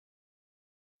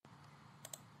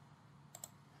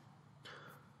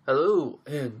Hello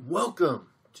and welcome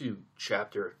to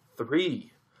Chapter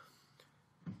 3.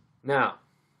 Now,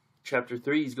 Chapter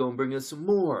 3 is going to bring us some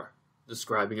more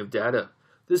describing of data.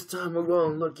 This time we're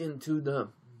going to look into the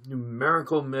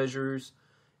numerical measures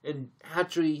and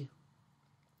actually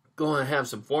going to have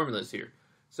some formulas here.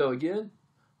 So again,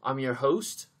 I'm your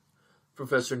host,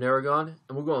 Professor Naragon,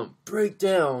 and we're going to break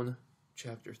down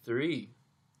Chapter 3.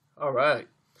 Alright,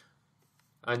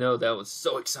 I know that was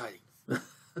so exciting.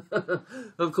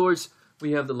 Of course,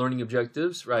 we have the learning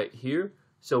objectives right here.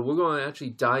 So we're going to actually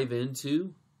dive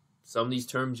into some of these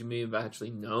terms you may have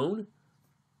actually known.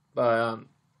 But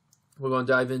we're going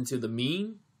to dive into the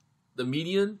mean, the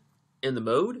median, and the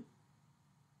mode.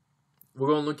 We're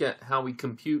going to look at how we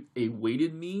compute a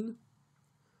weighted mean.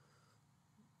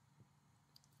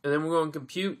 And then we're going to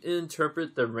compute and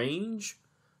interpret the range,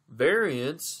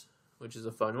 variance, which is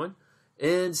a fun one,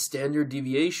 and standard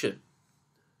deviation.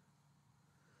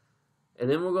 And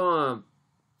then we're going to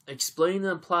explain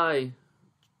and apply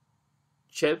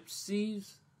Chebyshev.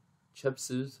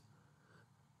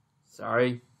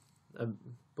 Sorry, I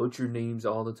butcher names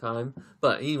all the time.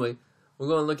 But anyway, we're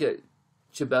going to look at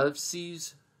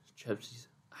Chebyshev.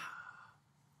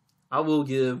 I will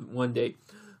give one day.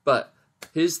 But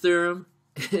his theorem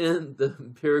and the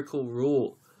empirical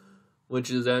rule,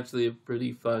 which is actually a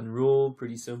pretty fun rule,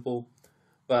 pretty simple.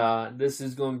 But this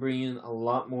is going to bring in a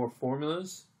lot more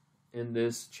formulas in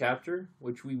this chapter,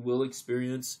 which we will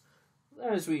experience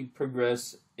as we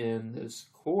progress in this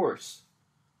course.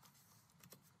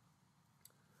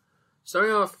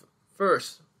 Starting off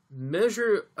first,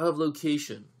 measure of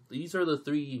location. These are the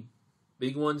three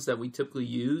big ones that we typically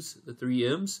use, the three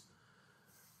M's.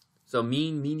 So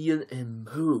mean, median, and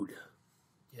mode.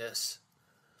 Yes.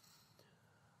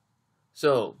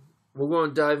 So we're going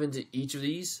to dive into each of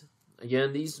these.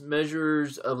 Again, these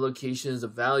measures of location is a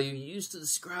value used to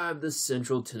describe the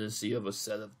central tendency of a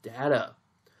set of data.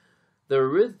 The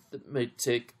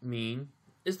arithmetic mean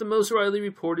is the most widely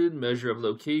reported measure of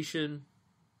location.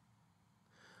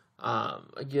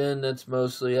 Again, that's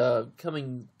mostly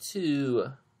coming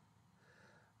to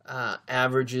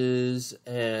averages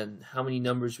and how many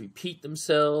numbers repeat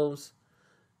themselves.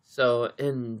 So,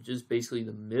 and just basically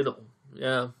the middle.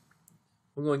 Yeah,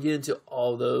 we're going to get into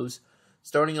all those.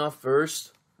 Starting off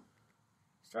first,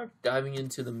 start diving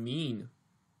into the mean,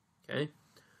 okay?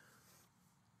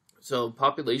 So,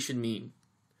 population mean.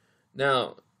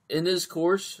 Now, in this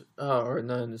course, or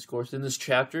not in this course, in this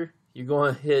chapter, you're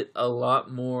going to hit a lot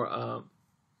more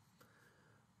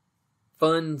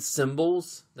fun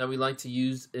symbols that we like to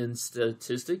use in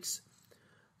statistics.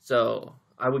 So,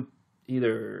 I would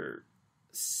either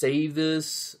save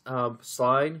this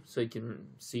slide so you can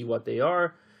see what they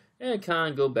are, and kind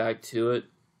of go back to it.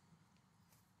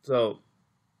 So,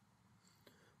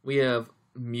 we have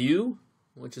mu,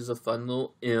 which is a fun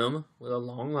little M with a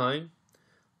long line.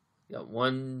 You got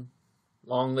one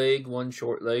long leg, one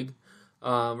short leg.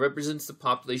 Represents the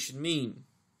population mean.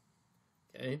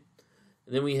 Okay.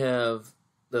 And then we have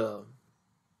the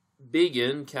big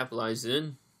N, capitalized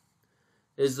N,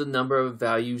 is the number of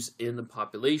values in the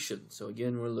population. So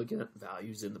again, we're looking at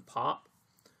values in the pop.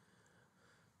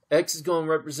 X is going to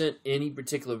represent any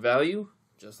particular value,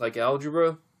 just like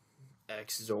algebra.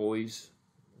 X is always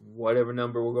whatever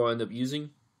number we're going to end up using.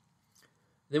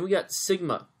 Then we got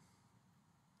sigma.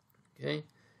 Okay,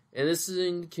 and this is an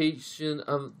indication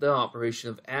of the operation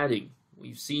of adding.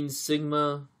 We've seen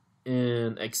sigma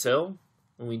in Excel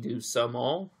when we do sum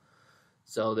all.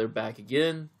 So they're back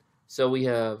again. So we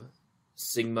have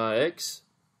sigma x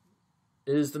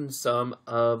is the sum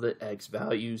of the x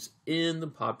values in the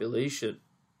population.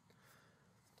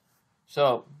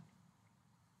 So,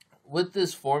 with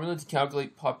this formula to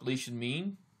calculate population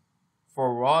mean,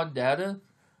 for raw data,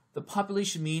 the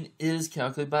population mean is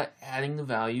calculated by adding the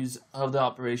values of the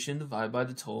operation divided by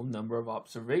the total number of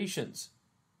observations.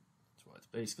 That's what it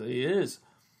basically is.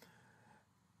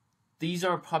 These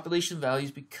are population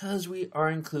values because we are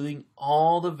including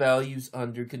all the values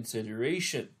under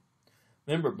consideration.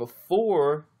 Remember,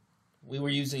 before we were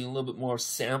using a little bit more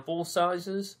sample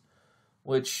sizes,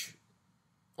 which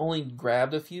only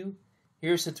grabbed a few.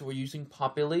 Here, since we're using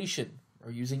population,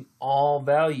 we're using all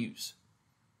values.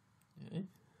 Okay.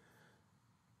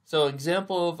 So, an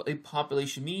example of a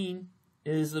population mean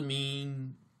is the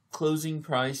mean closing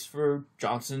price for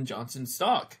Johnson & Johnson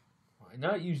stock. Why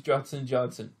not use Johnson &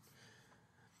 Johnson?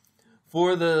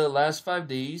 For the last 5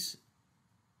 days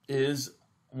is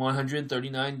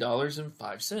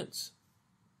 $139.05.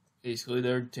 Basically,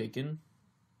 they're taking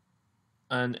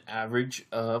an average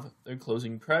of their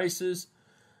closing prices.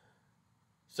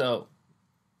 So,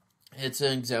 it's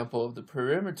an example of the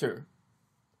parameter.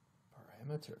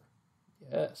 Diameter.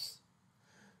 Yes.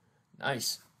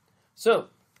 Nice. So,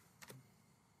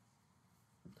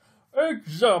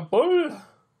 example.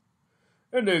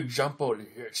 An example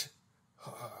is,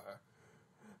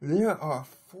 there are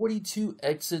 42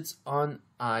 exits on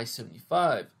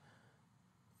I-75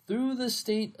 through the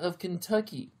state of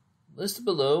Kentucky. Listed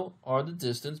below are the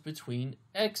distance between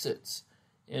exits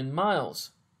in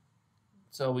miles.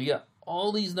 So we got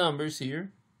all these numbers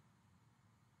here.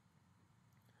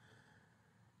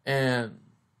 And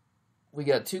we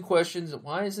got two questions.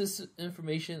 Why is this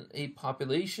information a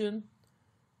population?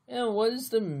 And what is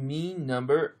the mean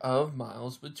number of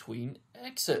miles between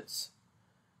exits?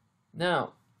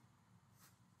 Now,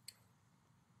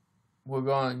 we're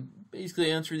going to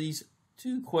basically answer these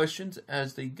two questions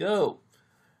as they go.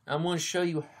 I'm going to show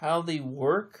you how they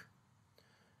work.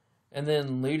 And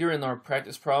then later in our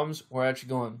practice problems, we're actually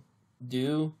going to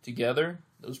do together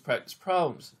those practice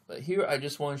problems. But here I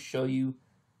just want to show you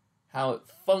how it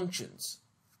functions.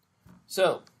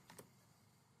 So,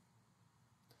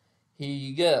 here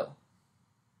you go.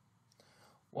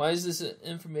 Why is this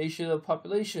information a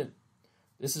population?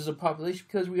 This is a population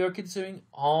because we are considering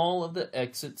all of the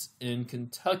exits in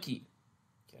Kentucky.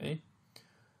 Okay?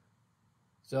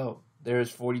 So,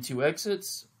 there's 42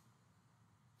 exits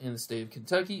in the state of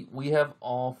Kentucky. We have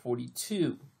all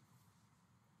 42.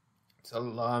 It's a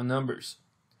lot of numbers.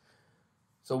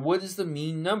 So, what is the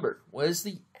mean number? What is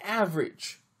the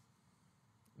average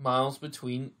miles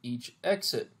between each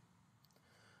exit?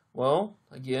 Well,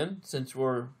 again, since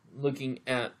we're looking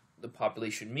at the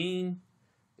population mean,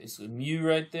 basically mu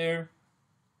right there.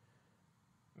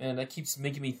 Man, that keeps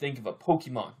making me think of a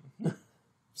Pokemon.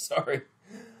 Sorry.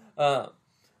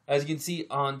 As you can see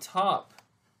on top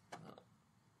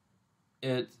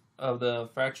of the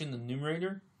fraction, the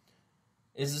numerator,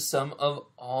 is the sum of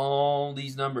all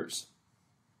these numbers.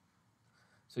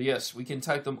 So yes, we can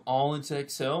type them all into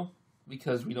Excel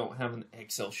because we don't have an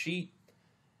Excel sheet.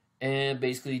 And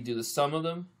basically do the sum of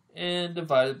them and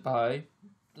divide it by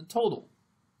the total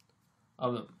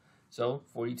of them. So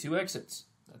 42 exits.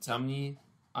 That's how many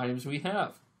items we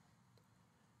have.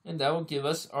 And that will give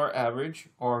us our average,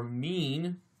 our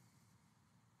mean.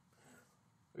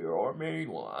 We are made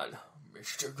one,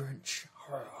 Mr. Grinch.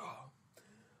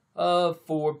 Of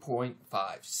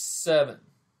 4.57.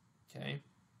 Okay.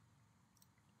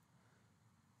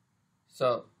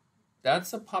 So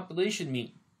that's a population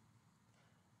mean.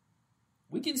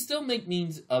 We can still make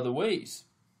means other ways.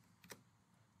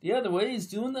 The other way is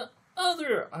doing the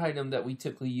other item that we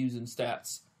typically use in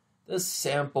stats, the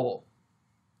sample.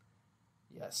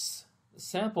 Yes, the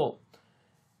sample.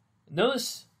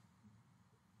 Notice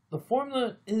the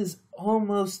formula is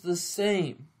almost the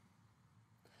same,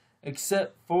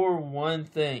 except for one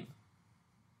thing.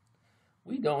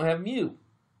 We don't have mu.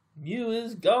 Mu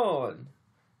is gone.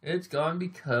 It's gone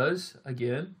because,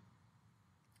 again,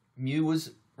 mu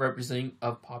was representing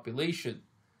of population.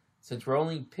 Since we're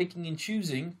only picking and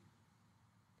choosing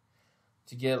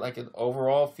to get like an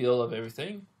overall feel of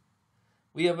everything,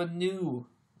 we have a new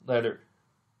letter.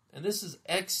 And this is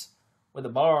X with a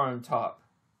bar on top.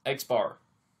 X bar.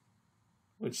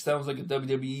 Which sounds like a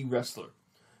WWE wrestler.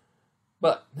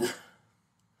 But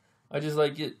I just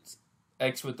like it.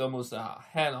 X with almost a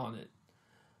hat on it.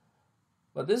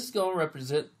 But this is going to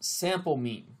represent sample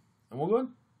mean. And we're going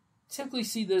to typically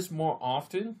see this more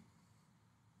often,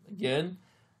 again,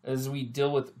 as we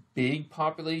deal with big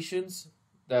populations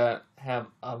that have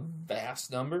a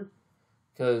vast number,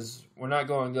 because we're not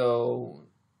going to go,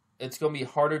 it's going to be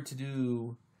harder to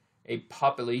do a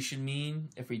population mean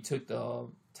if we took the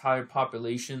entire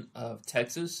population of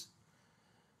Texas.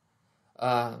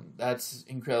 That's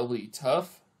incredibly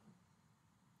tough.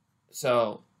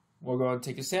 So we're going to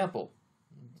take a sample.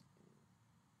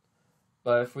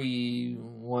 But if we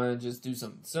want to just do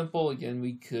something simple, again,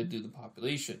 we could do the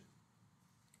population.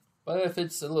 But if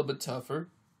it's a little bit tougher,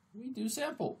 we do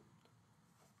sample.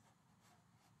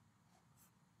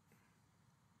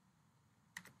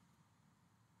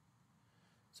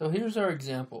 So here's our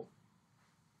example.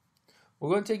 We're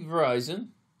going to take Verizon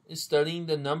is studying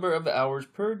the number of hours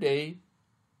per day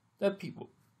that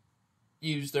people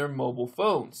use their mobile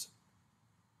phones.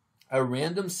 A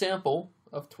random sample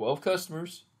of 12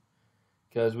 customers,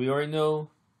 because we already know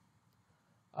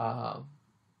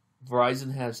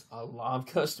Verizon has a lot of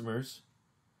customers,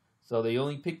 so they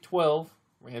only pick 12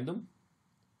 random.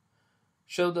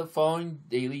 Show the following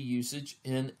daily usage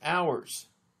in hours.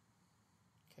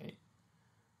 Okay.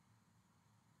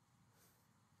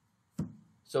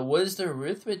 So what is the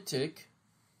arithmetic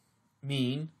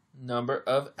mean number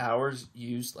of hours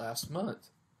used last month?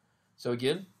 So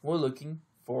again, we're looking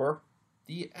for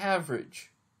the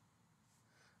average.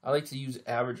 I like to use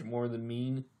average more than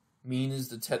mean. Mean is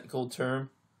the technical term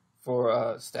for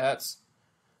stats,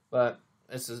 but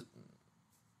it's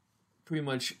pretty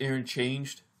much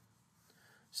interchanged.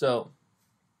 So,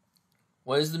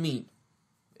 what is the mean,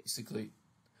 basically?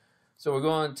 So we're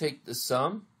going to take the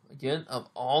sum, again, of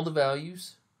all the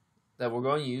values that we're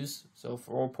going to use. So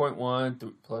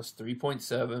 4.1 plus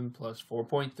 3.7 plus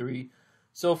 4.3,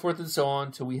 so forth and so on,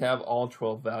 until we have all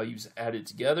 12 values added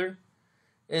together.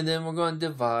 And then we're going to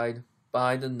divide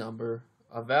by the number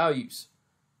of values,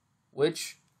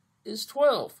 which is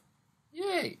 12.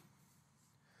 Yay!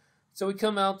 So we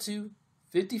come out to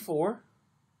 54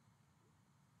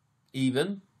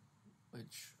 even,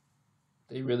 which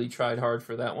they really tried hard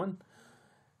for that one.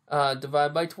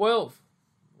 Divide by 12,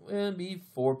 and be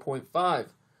 4.5.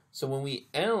 So when we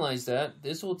analyze that,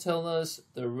 this will tell us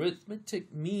the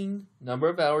arithmetic mean number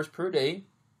of hours per day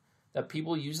that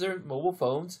people use their mobile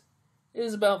phones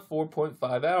is about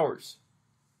 4.5 hours.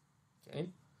 Okay.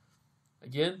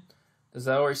 Again, does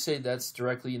that always say that's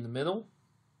directly in the middle?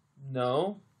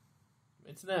 No,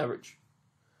 it's an average.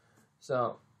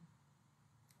 So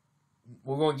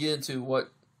we're going to get into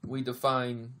what we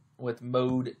define with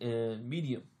mode and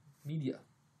media.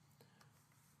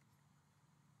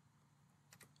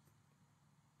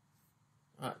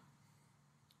 All right.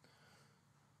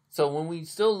 So when we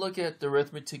still look at the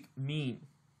arithmetic mean,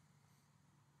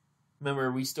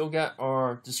 remember we still got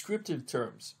our descriptive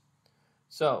terms.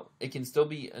 So it can still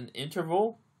be an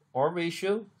interval or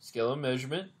ratio. Scale of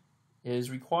measurement is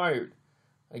required.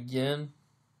 Again,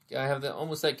 gotta have that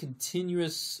almost that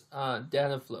continuous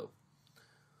data flow.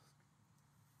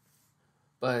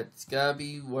 But it's gotta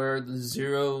be where the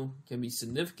zero can be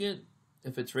significant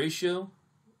if it's ratio.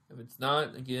 If it's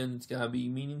not, again, it's gotta be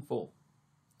meaningful.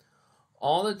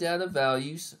 All the data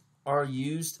values are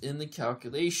used in the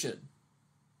calculation.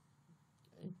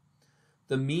 Okay.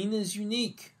 The mean is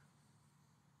unique.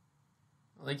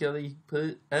 I like how they put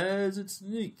it as it's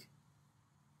unique.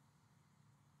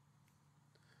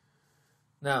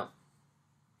 Now,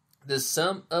 the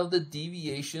sum of the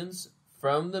deviations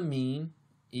from the mean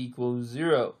equals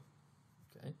 0.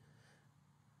 Okay.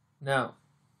 Now,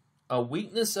 a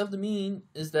weakness of the mean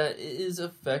is that it is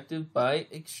affected by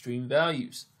extreme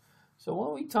values. So what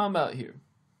are we talking about here?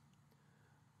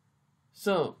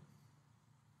 So,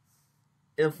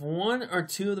 if one or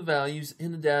two of the values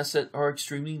in the data set are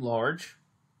extremely large,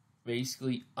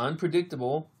 basically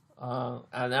unpredictable,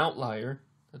 an outlier,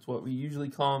 that's what we usually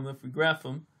call them if we graph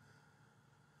them,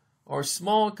 or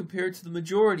small compared to the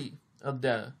majority of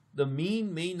data, the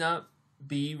mean may not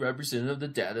be representative of the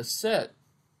data set.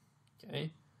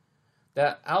 Okay,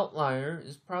 that outlier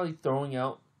is probably throwing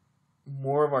out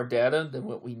more of our data than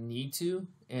what we need to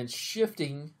and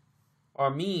shifting our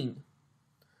mean.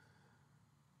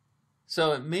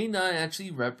 So it may not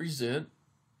actually represent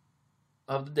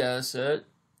of the data set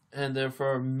and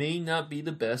therefore may not be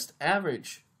the best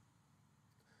average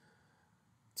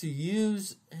to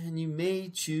use, and you may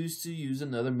choose to use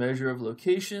another measure of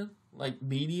location like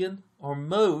median or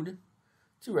mode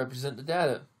to represent the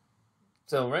data.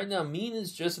 So right now mean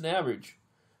is just an average,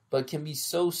 but can be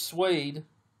so swayed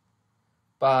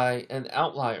by an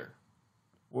outlier.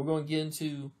 We're going to get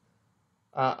into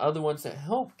other ones that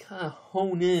help kind of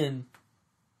hone in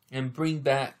and bring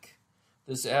back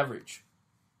this average.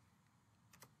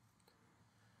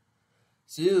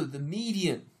 So the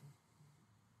median.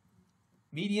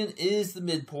 Median is the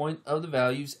midpoint of the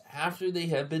values after they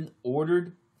have been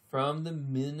ordered from the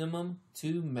minimum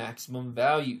to maximum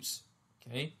values.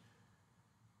 Okay?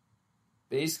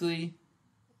 Basically,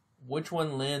 which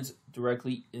one lands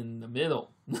directly in the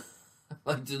middle? I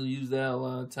like to use that a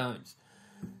lot of times.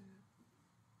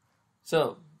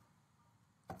 So,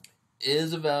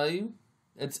 is a value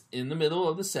that's in the middle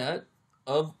of the set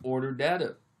of ordered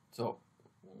data. So,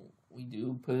 we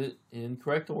do put it in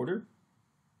correct order.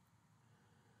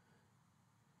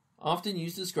 Often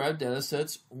used to describe data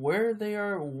sets where they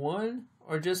are one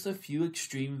or just a few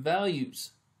extreme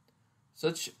values,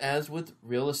 such as with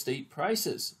real estate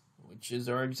prices, which is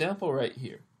our example right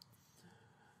here,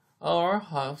 or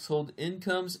household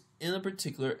incomes in a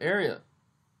particular area.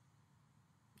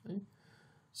 Okay.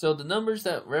 So the numbers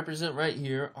that represent right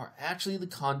here are actually the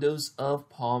condos of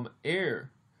Palm Air,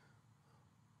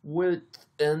 with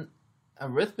an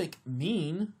arithmetic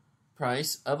mean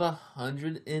price of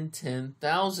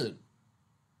 $110,000. It's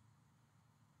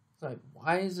like,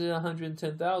 why is it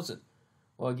 $110,000?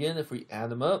 Well, again, if we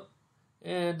add them up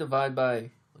and divide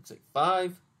by, looks like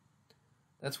 5,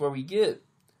 that's where we get.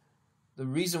 The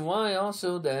reason why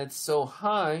also that it's so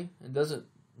high and doesn't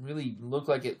really look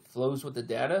like it flows with the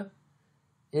data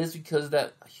is because of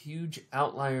that huge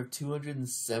outlier of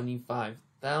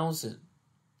 275,000.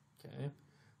 Okay,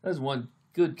 that's one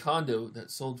good condo that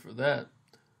sold for that.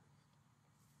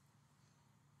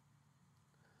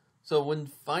 So when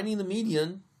finding the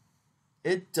median,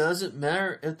 it doesn't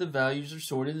matter if the values are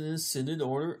sorted in ascending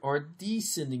order or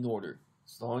descending order,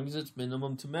 as long as it's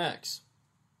minimum to max.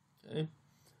 Okay.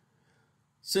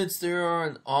 Since there are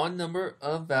an odd number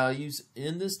of values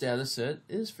in this data set,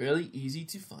 it is fairly easy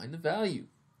to find the value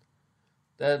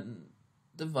that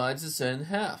divides the set in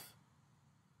half.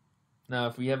 Now,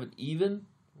 if we have it even,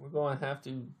 we're going to have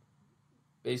to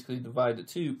basically divide the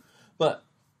two. But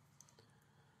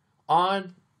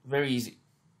odd, very easy.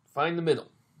 Find the middle.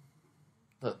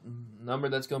 The number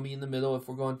that's going to be in the middle if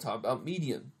we're going to talk about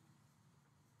median.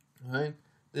 All right?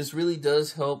 This really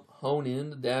does help hone in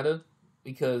the data,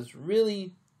 because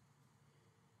really,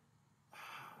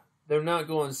 they're not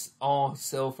going to all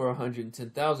sell for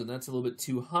 110,000. That's a little bit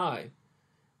too high.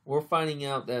 We're finding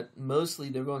out that mostly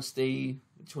they're going to stay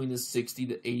between the 60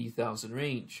 to 80,000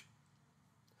 range.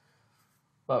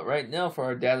 But right now, for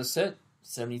our data set,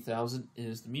 70,000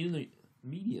 is the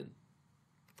median.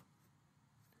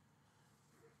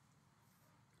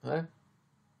 Okay.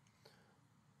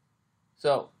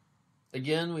 So,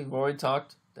 again, we've already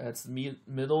talked. That's the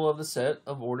middle of the set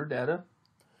of order data.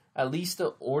 At least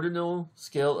the ordinal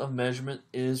scale of measurement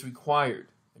is required.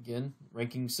 Again,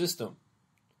 ranking system.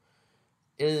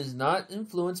 It is not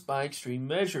influenced by extreme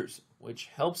measures, which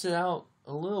helps it out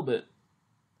a little bit.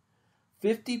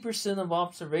 50% of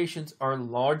observations are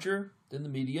larger than the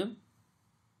median.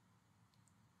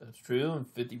 That's true, and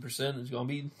 50% is going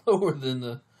to be lower than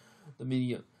the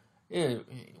median.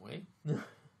 Anyway,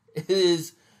 it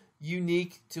is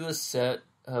unique to a set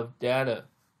of data.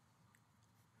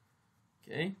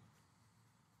 Okay?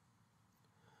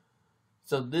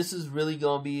 So this is really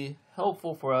going to be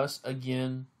helpful for us,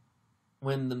 again,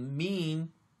 when the mean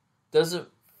doesn't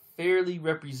fairly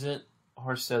represent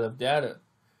our set of data.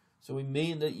 So we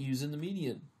may end up using the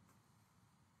median.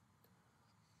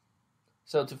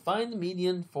 So to find the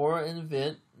median for an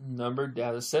event number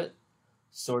data set,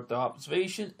 sort the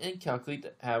observation and calculate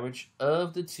the average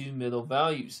of the two middle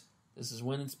values. This is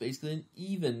when it's basically an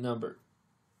even number.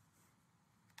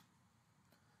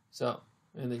 So,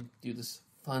 and they do this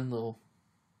fun little,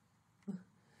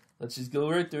 let's just go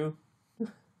right through.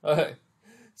 Alright,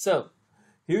 so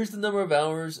here's the number of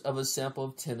hours of a sample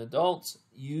of 10 adults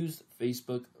used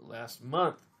Facebook last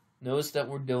month. Notice that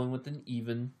we're dealing with an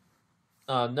even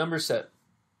number set.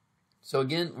 So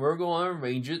again, we're going to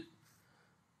arrange it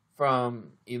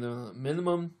from either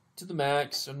minimum to the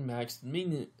max or max to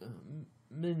the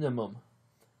minimum.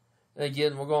 And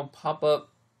again, we're going to pop up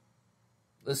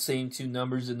the same two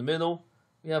numbers in the middle.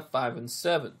 We have 5 and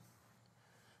 7.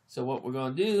 So what we're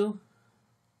going to do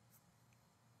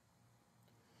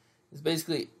is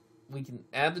basically we can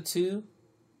add the 2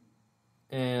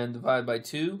 and divide by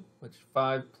 2, which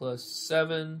 5 plus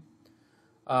 7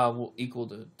 will equal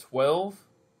to 12.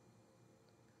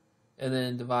 And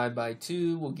then divide by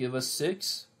 2 will give us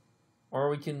 6. Or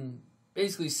we can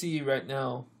basically see right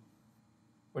now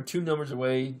we're 2 numbers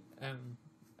away and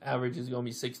average is going to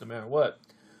be 6 no matter what.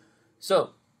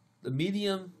 So the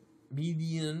median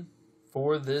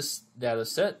for this data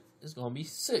set is going to be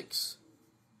 6.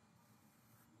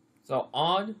 So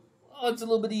odd, it's a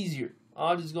little bit easier.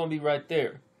 Odd is going to be right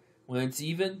there. When it's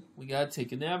even, we got to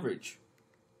take an average.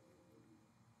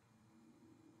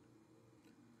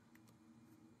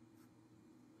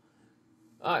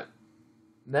 Alright,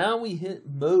 now we hit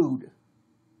mode.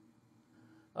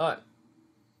 Alright,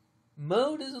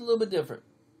 mode is a little bit different.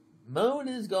 Mode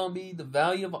is going to be the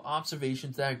value of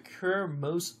observations that occur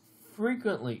most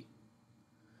frequently.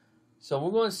 So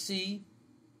we're going to see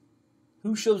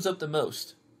who shows up the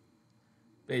most.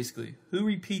 Basically, who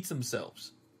repeats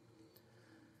themselves.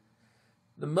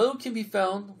 The mode can be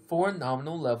found for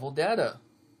nominal level data.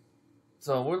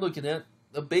 So we're looking at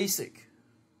the basic,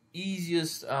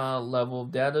 easiest level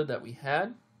of data that we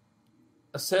had.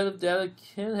 A set of data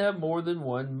can have more than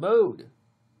one mode.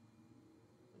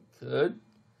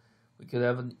 We could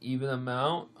have an even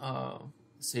amount.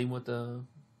 Same with the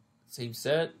same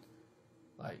set,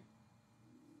 like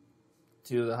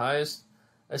 2 of the highest.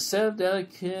 A set of data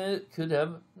could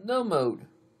have no mode.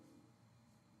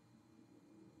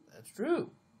 That's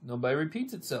true. Nobody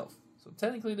repeats itself. So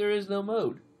technically there is no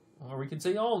mode. Or we can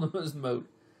say all is mode,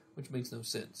 which makes no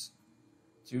sense.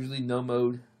 It's usually no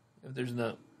mode if there's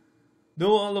no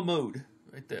all mode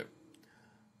right there.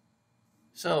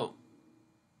 So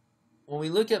when we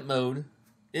look at mode,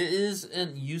 it is a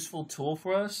useful tool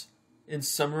for us in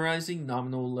summarizing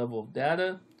nominal level of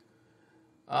data.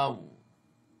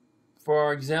 for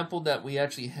our example that we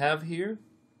actually have here,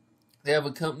 they have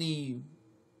a company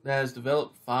that has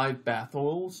developed 5 bath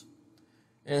oils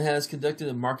and has conducted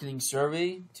a marketing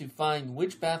survey to find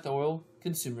which bath oil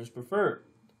consumers prefer.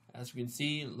 As you can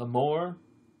see, L'Amour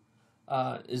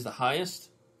is the highest.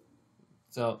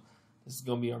 So this is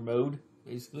going to be our mode,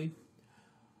 basically.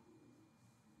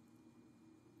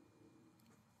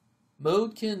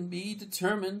 Mode can be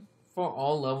determined for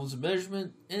all levels of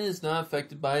measurement and is not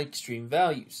affected by extreme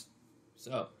values.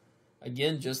 So,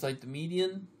 again, just like the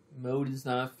median, mode is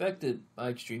not affected by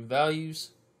extreme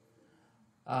values.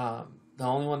 The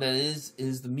only one that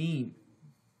is the mean.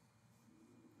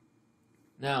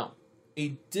 Now, a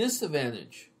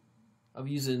disadvantage of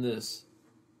using this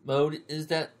mode is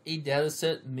that a data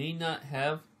set may not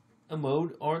have a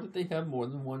mode or that they have more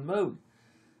than one mode.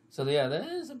 So yeah, that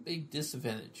is a big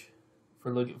disadvantage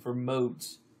for looking for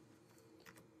modes.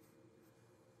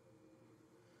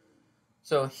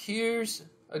 So here's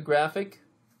a graphic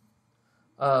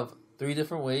of 3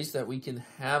 different ways that we can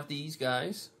have these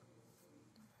guys.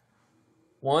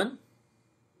 One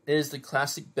is the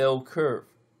classic bell curve,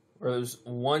 where there's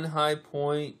one high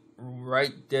point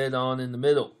right dead on in the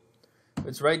middle. If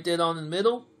it's right dead on in the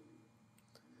middle,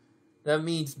 that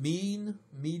means mean,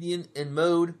 median, and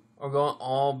mode are going to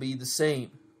all be the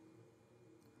same.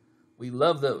 We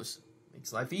love those.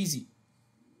 Makes life easy.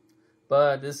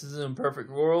 But this is an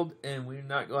imperfect world, and we're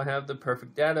not going to have the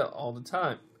perfect data all the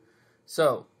time.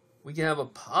 So, we can have a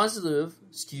positive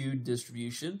skewed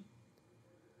distribution,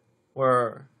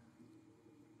 where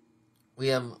we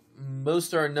have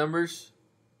most of our numbers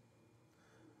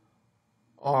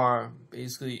are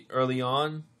basically early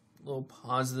on a little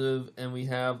positive, and we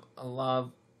have a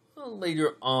lot of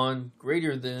later on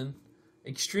greater than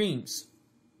extremes.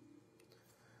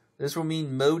 This will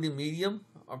mean mode and medium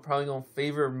are probably going to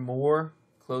favor more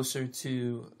closer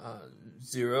to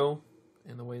 0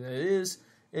 in the way that it is,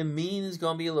 and mean is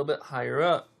going to be a little bit higher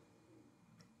up.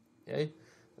 Okay,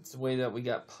 that's the way that we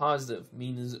got positive.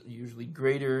 Mean is usually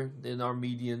greater than our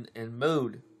median and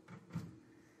mode.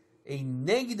 A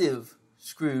negative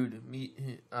skewed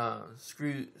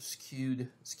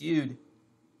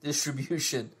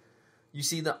distribution, you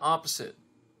see the opposite,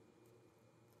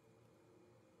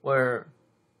 where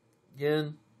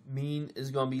again mean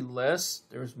is going to be less.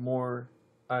 There's more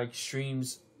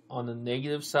extremes on the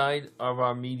negative side of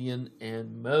our median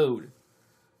and mode.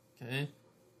 Okay,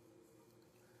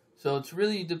 so it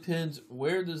really depends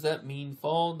where does that mean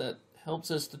fall. That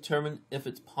helps us determine if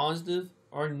it's positive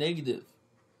or negative.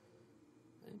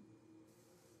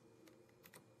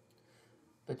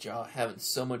 Bet y'all having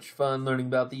so much fun learning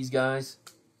about these guys.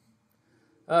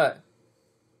 Alright.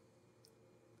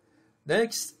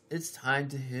 Next, it's time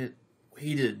to hit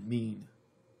weighted mean.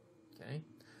 Okay.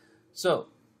 So,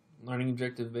 learning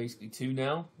objective basically 2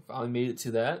 now. Finally made it to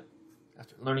that.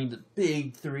 After learning the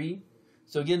big 3.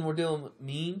 So again, we're dealing with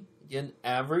mean. Again,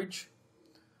 average.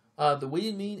 The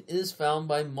weighted mean is found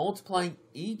by multiplying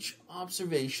each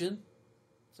observation.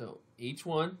 So, each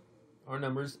one, our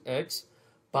numbers, x,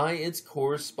 by its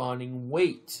corresponding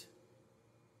weight.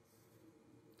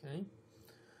 Okay.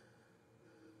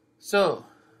 So,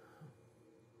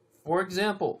 for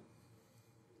example,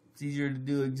 it's easier to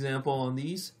do an example on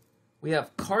these. We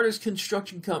have Carter's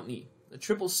Construction Company, the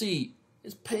Triple C,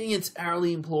 is paying its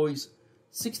hourly employees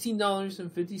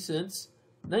 $16.50,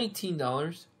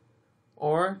 $19,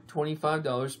 or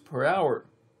 $25 per hour.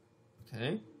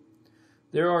 Okay.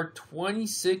 There are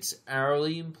 26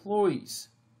 hourly employees.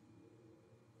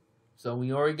 So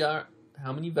we already got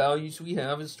how many values we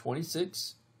have is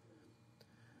 26.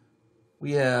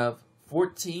 We have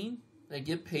 14 that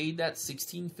get paid that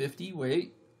 $16.50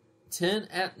 rate, 10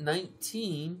 at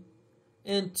 $19,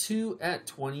 and 2 at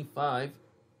 $25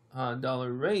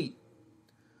 rate.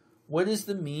 What is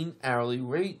the mean hourly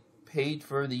rate paid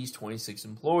for these 26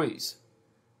 employees?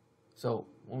 So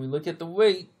when we look at the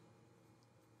weight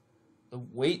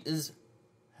is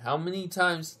how many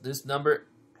times this number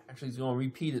actually is going to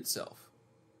repeat itself.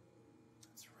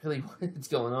 That's really what's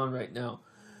going on right now.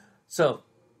 So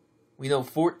we know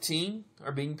 14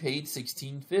 are being paid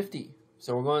 $16.50.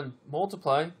 So we're going to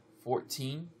multiply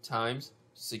 14 times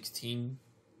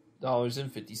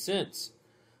 $16.50.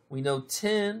 We know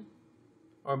 10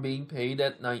 are being paid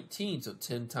at 19. So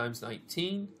 10 times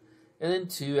 19, and then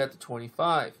 2 at the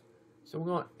 25. So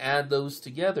we're going to add those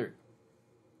together.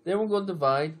 Then we're going to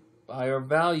divide by our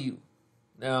value.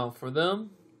 Now for them,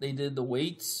 they did the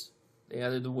weights. They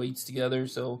added the weights together.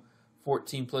 So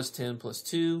 14 plus 10 plus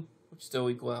 2, which still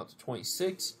equal out to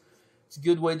 26. It's a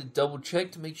good way to double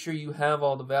check to make sure you have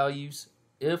all the values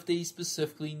if they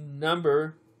specifically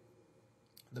number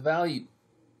the value.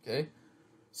 Okay.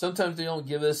 Sometimes they don't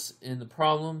give us in the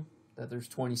problem that there's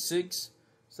 26,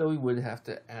 so we would have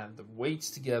to add the weights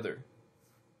together.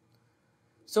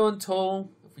 So in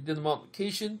total, if we did the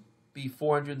multiplication, be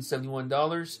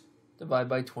 $471 divided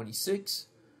by 26,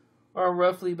 or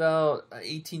roughly about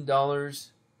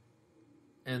 $18,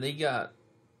 and they got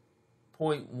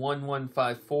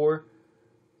 0.1154.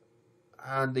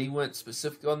 They went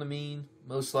specific on the mean.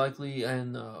 Most likely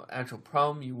in the actual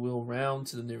problem, you will round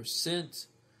to the nearest cent.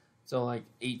 So like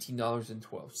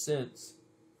 $18.12.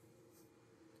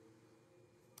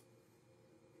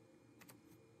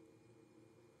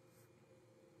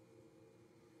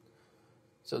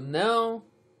 So now,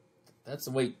 that's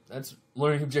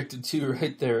learning objective 2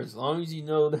 right there. As long as you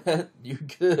know that, you're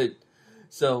good.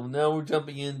 So now we're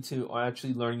jumping into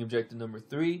actually learning objective number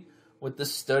 3 with the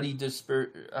study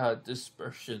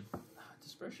dispersion.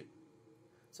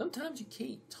 Sometimes you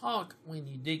can't talk when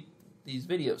you dig these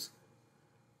videos.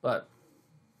 But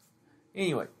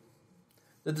anyway,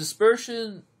 the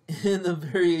dispersion in the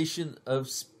variation of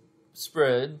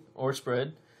spread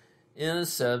in a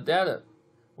set of data.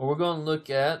 Well, we're going to look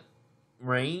at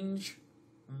range,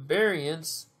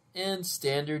 variance, and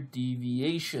standard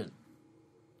deviation.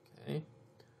 Okay.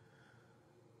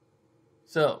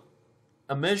 So,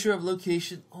 a measure of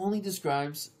location only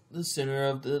describes the center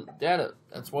of the data.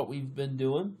 That's what we've been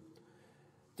doing.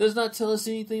 Does not tell us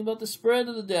anything about the spread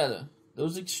of the data,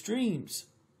 those extremes.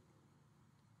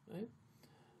 Okay.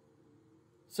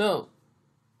 So,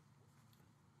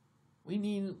 we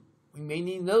may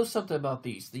need to know something about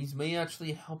these. These may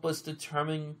actually help us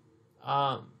determine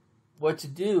what to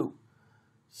do.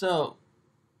 So,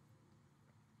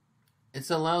 it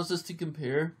allows us to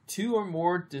compare two or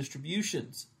more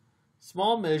distributions.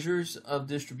 Small measures of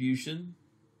dispersion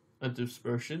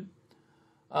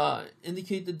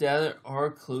indicate the data are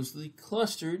closely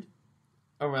clustered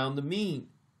around the mean,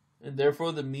 and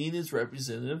therefore the mean is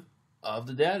representative of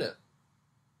the data.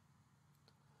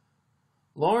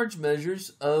 Large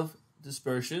measures of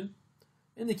dispersion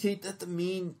indicate that the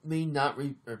mean may not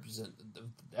represent the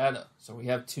data. So we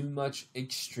have too much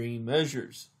extreme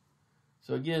measures.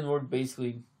 So again, we're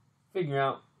basically figuring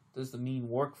out, does the mean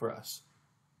work for us?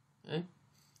 Okay.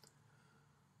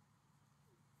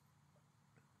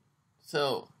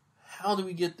 So how do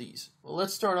we get these? Well,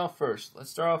 let's start off first.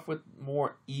 Let's start off with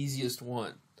more easiest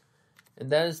one,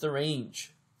 and that is the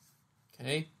range.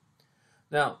 Okay.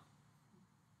 Now,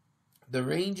 the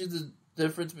range is the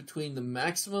difference between the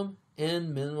maximum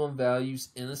and minimum values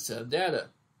in a set of data.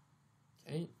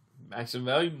 Okay, maximum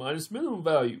value minus minimum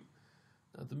value.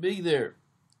 Nothing big there.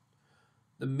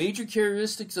 The major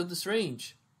characteristics of this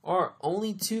range are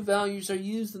only two values are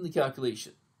used in the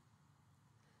calculation,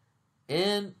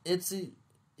 and it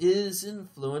is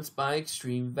influenced by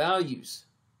extreme values.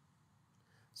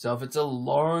 So if it's a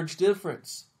large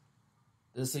difference,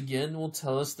 this again will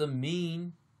tell us the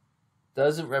mean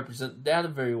doesn't represent data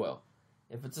very well.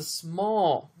 If it's a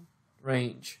small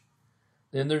range,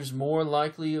 then there's more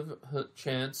likely of a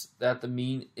chance that the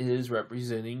mean is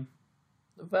representing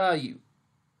the value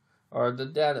or the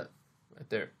data right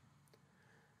there.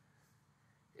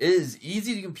 It is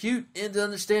easy to compute and to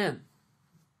understand.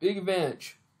 Big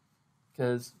advantage.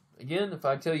 Because, again, if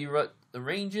I tell you what the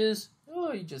range is,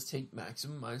 you just take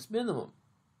maximum minus minimum.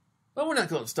 But we're not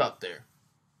going to stop there.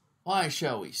 Why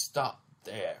shall we stop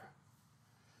there?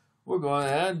 We're going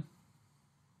to add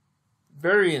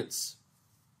variance.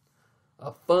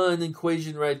 A fun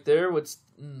equation right there with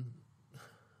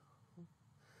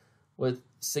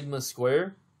sigma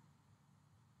square.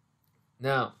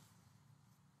 Now,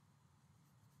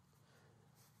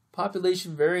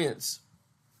 population variance.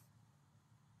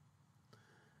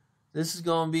 This is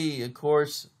going to be, of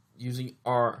course, using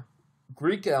our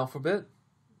Greek alphabet,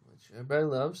 which everybody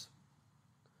loves.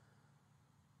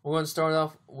 We're going to start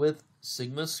off with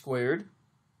sigma squared.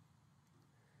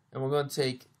 And we're going to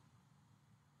take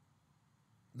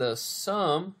the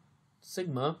sum,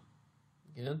 sigma,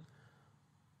 again,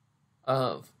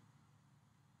 of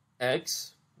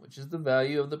x, which is the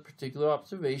value of the particular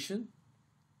observation,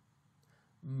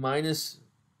 minus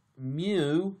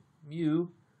mu,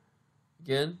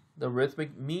 again, the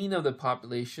arithmetic mean of the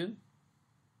population,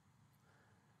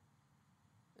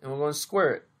 and we're going to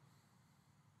square it.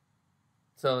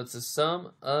 So it's the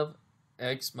sum of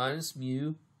x minus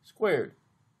mu squared.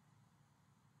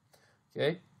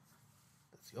 Okay?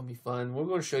 It's going to be fun. We're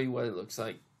going to show you what it looks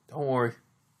like. Don't worry.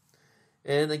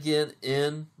 And again,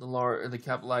 in the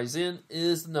capitalized N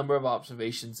is the number of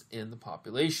observations in the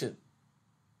population.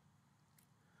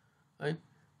 Right?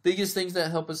 Biggest things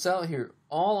that help us out here.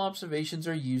 All observations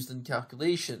are used in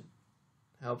calculation.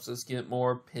 Helps us get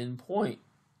more pinpoint.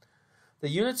 The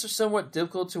units are somewhat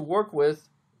difficult to work with.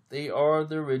 They are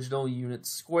the original units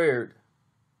squared.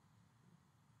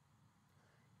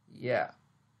 Yeah.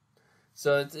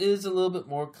 So it is a little bit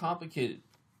more complicated.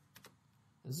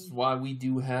 This is why we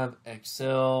do have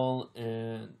Excel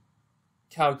and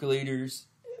calculators.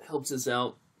 It helps us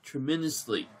out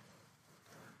tremendously.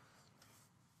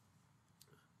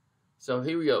 So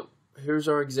here we go. Here's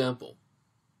our example.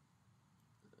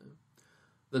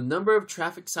 The number of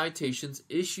traffic citations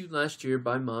issued last year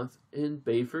by month in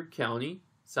Beaufort County,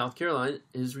 South Carolina,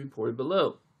 is reported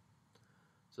below.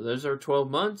 So there's our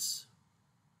 12 months.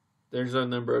 There's our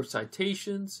number of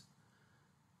citations.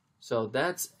 So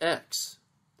that's X.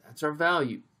 That's our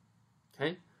value.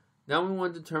 Okay. Now we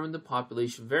want to determine the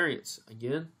population variance.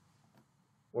 Again,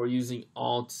 we're using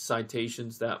all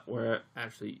citations that were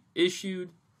actually issued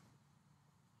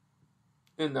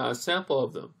and not a sample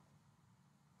of them.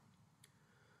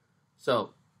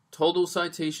 So, total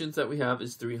citations that we have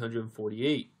is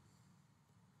 348.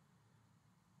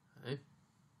 Okay.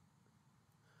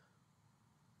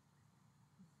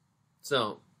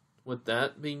 So, with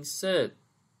that being said,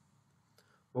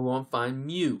 we're going to find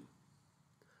mu,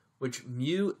 which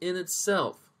mu in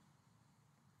itself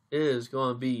is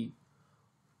going to be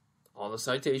all the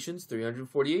citations,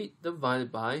 348,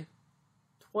 divided by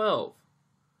 12.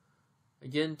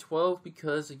 Again, 12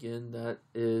 because, again, that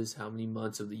is how many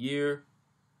months of the year.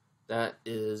 That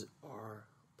is our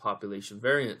population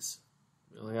variance.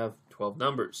 We only have 12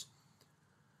 numbers.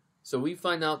 So we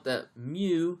find out that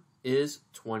mu is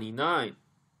 29.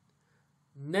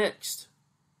 Next,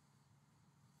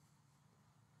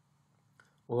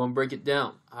 we're going to break it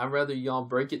down. I'd rather y'all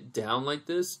break it down like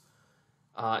this.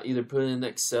 Either put it in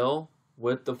Excel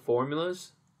with the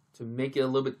formulas to make it a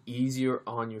little bit easier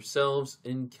on yourselves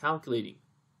in calculating.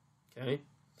 Okay?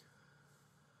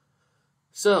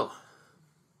 So,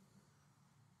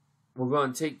 we're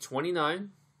going to take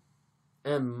 29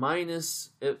 and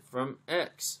minus it from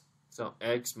X. So,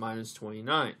 X minus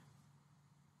 29.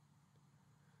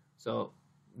 So,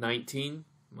 19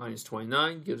 minus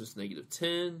 29 gives us negative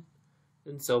 10,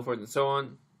 and so forth and so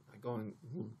on. I'm going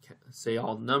to say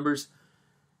all the numbers.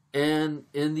 And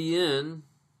in the end,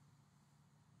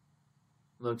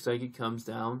 looks like it comes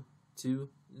down to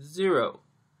 0.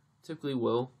 Typically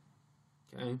will.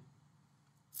 Okay.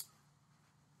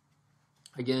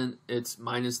 Again, it's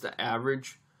minus the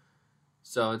average.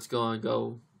 So it's going to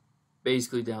go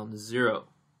basically down to 0.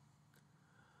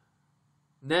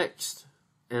 Next,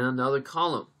 in another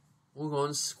column, we're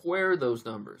going to square those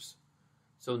numbers.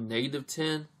 So negative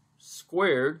 10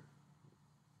 squared,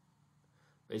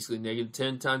 basically negative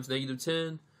 10 times negative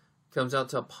 10, comes out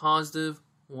to a positive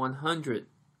 100.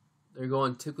 They're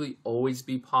going to typically always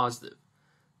be positive.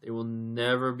 They will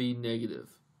never be negative.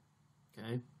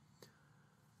 Okay?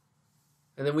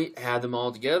 And then we add them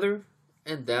all together,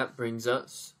 and that brings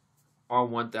us our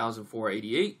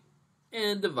 1,488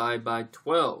 and divide by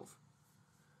 12,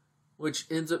 which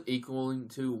ends up equaling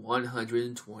to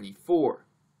 124.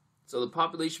 So the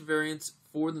population variance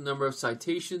for the number of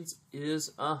citations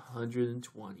is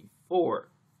 124.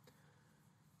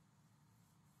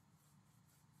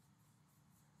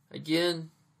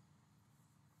 Again,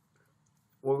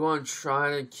 we're going to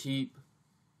try to keep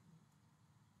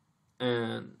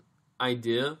an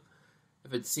idea.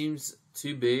 If it seems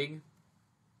too big,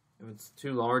 if it's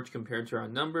too large compared to our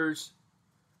numbers,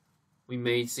 we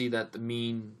may see that the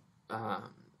mean,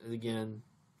 again,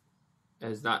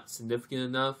 is not significant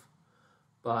enough.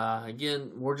 But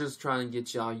again, we're just trying to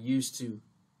get y'all used to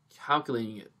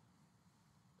calculating it.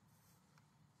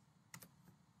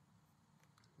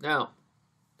 Now,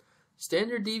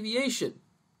 standard deviation.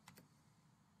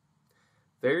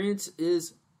 Variance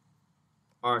is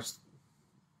our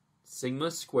sigma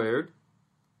squared.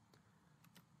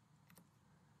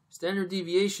 Standard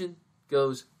deviation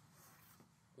goes,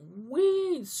 we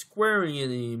ain't squaring it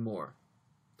anymore.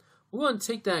 We're going to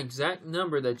take that exact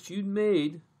number that you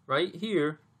made right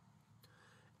here,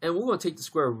 and we're going to take the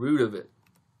square root of it.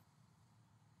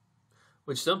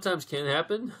 Which sometimes can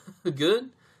happen good,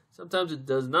 sometimes it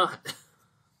does not.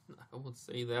 I won't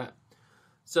say that.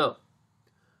 So,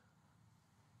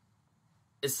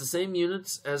 it's the same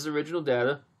units as the original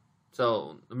data.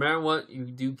 So, no matter what, you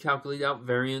do calculate out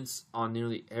variance on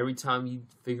nearly every time you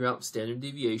figure out standard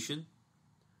deviation.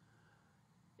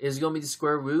 It's going to be the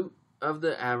square root of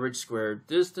the average squared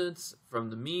distance from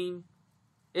the mean.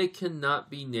 It cannot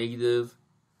be negative,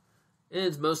 and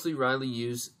it's mostly widely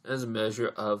used as a measure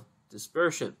of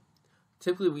dispersion.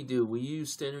 Typically, we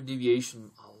use standard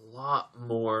deviation a lot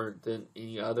more than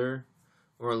any other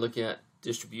when we're looking at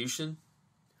distribution.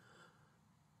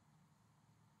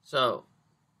 So,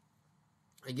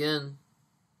 again,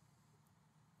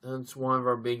 That's one of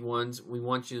our big ones. We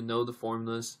want you to know the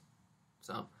formulas.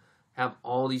 So have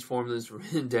all these formulas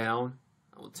written down.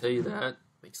 I will tell you that.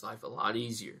 Makes life a lot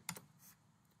easier.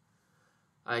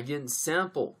 Again,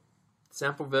 sample.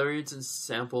 Sample variance and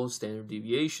sample standard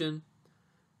deviation.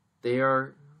 They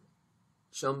are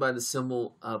shown by the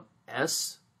symbol of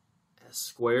S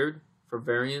squared for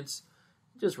variance,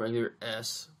 just regular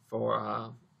S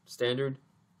for standard.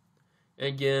 And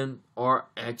again, our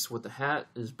X with the hat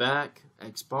is back,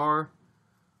 X bar,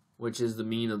 which is the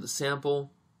mean of the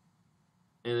sample.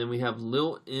 And then we have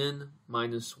little n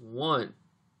minus 1.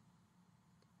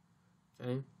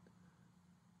 Okay.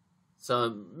 So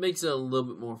it makes it a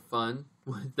little bit more fun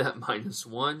with that minus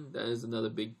 1. That is another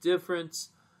big difference.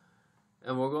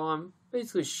 And we're going to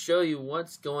basically show you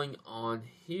what's going on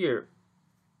here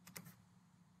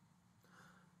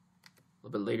a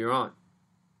little bit later on.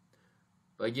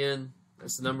 But again,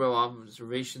 that's the number of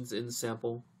observations in the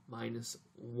sample minus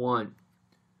 1.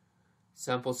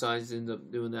 Sample size ends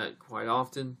up doing that quite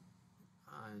often.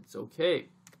 It's okay.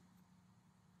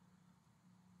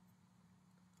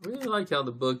 I really like how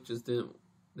the book just didn't.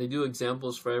 They do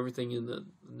examples for everything in the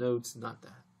notes, not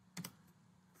that.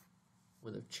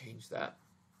 Would have changed that.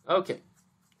 Okay,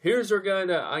 here's our guy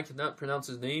that I cannot pronounce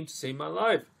his name to save my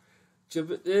life.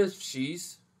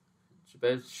 Chebyshev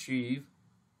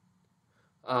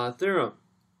theorem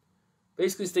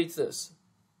basically states this: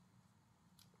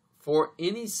 for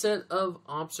any set of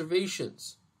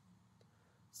observations,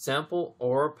 sample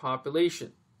or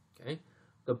population, okay,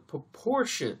 the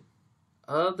proportion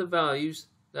of the values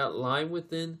that lie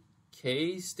within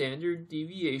k standard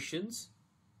deviations,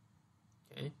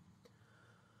 okay,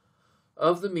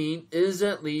 of the mean is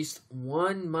at least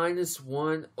 1 minus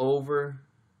 1 over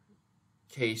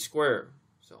k squared.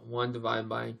 So 1 divided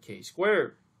by k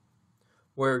squared,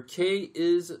 where k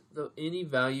is any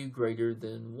value greater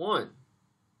than 1.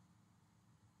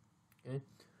 Okay.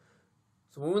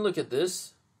 So when we look at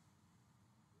this,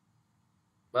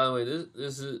 by the way,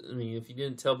 this is, I mean, if you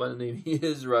didn't tell by the name, he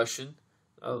is Russian.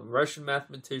 A Russian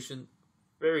mathematician,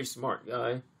 very smart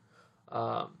guy.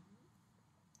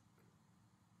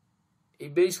 He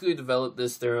basically developed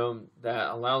this theorem that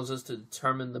allows us to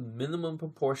determine the minimum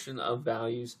proportion of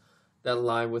values that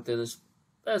lie within a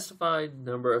specified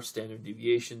number of standard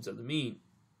deviations of the mean.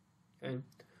 Okay?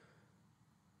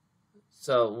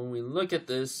 So when we look at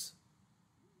this,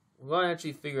 we're going to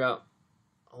actually figure out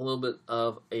a little bit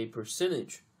of a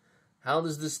percentage. How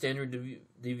does this standard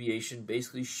deviation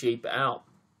basically shape out?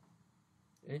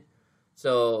 Okay?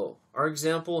 So our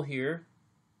example here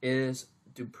is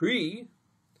Dupree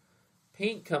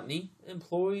Paint Company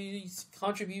employees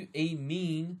contribute a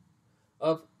mean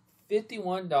of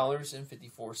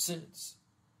 $51.54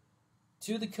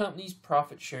 to the company's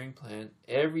profit sharing plan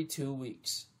every 2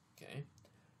 weeks. Okay,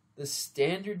 the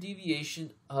standard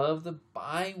deviation of the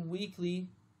bi-weekly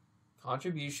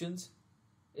contributions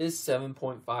is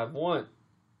 7.51.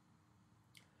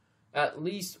 At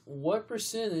least what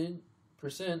percent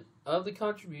of the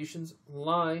contributions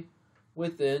lie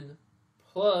within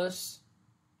plus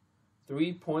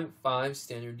 3.5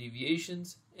 standard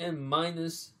deviations and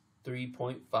minus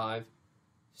 3.5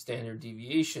 standard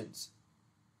deviations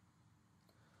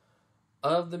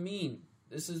of the mean?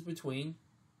 This is between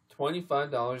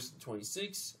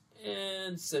 $25.26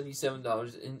 and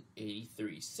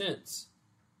 $77.83.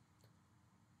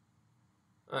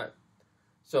 Alright,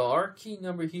 so our key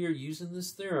number here using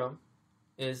this theorem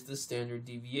is the standard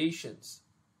deviations.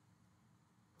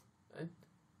 Okay?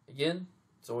 Again,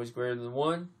 it's always greater than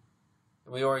 1.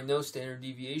 And we already know standard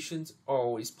deviations are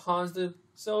always positive,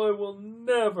 so it will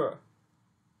never,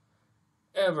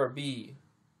 ever be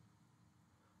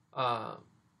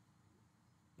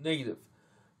negative.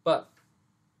 But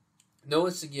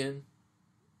notice again,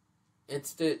 it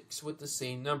sticks with the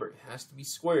same number. It has to be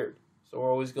squared. So we're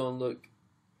always going to look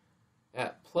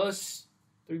at plus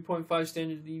 3.5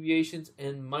 standard deviations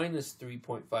and minus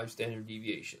 3.5 standard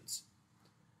deviations.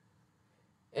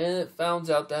 And it found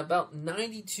out that about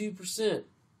 92%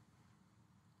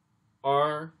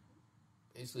 are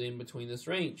basically in between this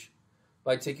range.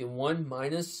 By taking 1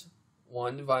 minus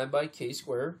 1 divided by k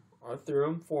squared, our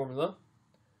theorem formula,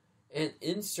 and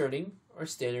inserting our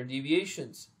standard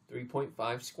deviations,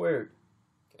 3.5 squared.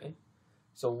 Okay,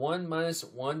 so 1 minus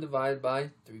 1 divided by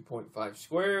 3.5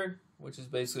 squared, which is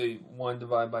basically 1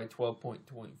 divided by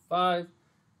 12.25,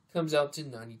 comes out to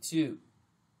 92.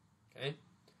 Okay.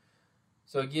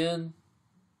 So again,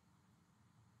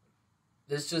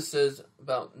 this just says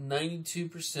about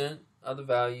 92% of the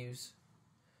values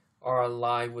are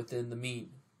lie within the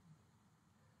mean.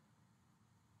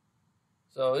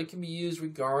 So it can be used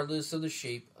regardless of the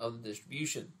shape of the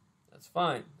distribution. That's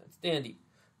fine. That's dandy.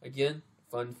 Again,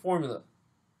 fun formula.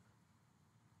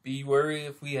 Be wary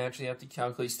if we actually have to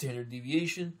calculate standard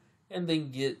deviation and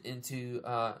then get into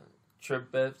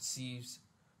Trebetziev's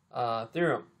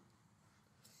theorem.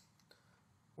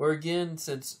 Where again,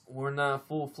 since we're not a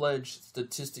full-fledged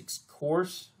statistics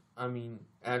course,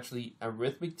 actually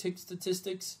arithmetic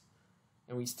statistics,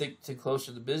 and we stick to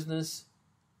closer to business,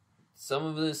 some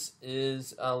of this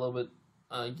is a little bit,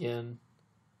 again,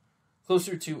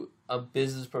 closer to a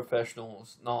business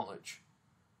professional's knowledge.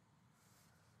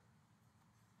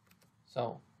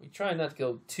 So, we try not to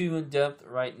go too in-depth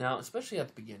right now, especially at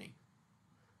the beginning.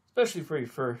 Especially for your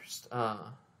first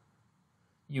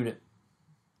unit.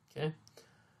 Okay?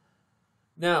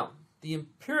 Now, the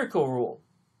empirical rule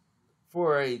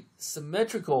for a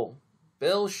symmetrical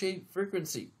bell-shaped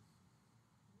frequency.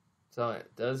 So,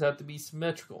 it does have to be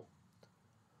symmetrical.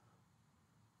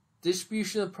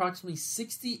 Distribution of approximately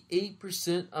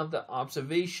 68% of the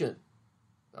observation,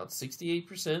 about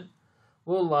 68%,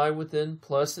 will lie within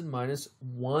plus and minus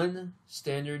 1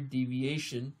 standard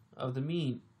deviation of the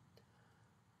mean.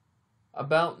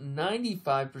 About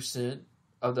 95%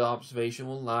 of the observation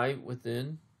will lie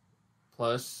within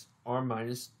plus or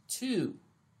minus 2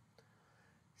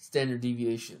 standard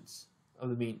deviations of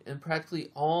the mean. And practically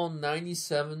all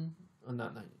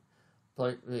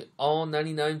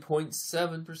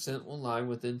 99.7% will lie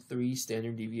within 3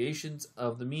 standard deviations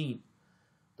of the mean.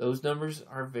 Those numbers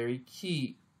are very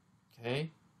key.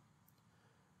 Okay?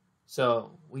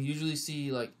 So, we usually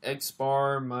see like X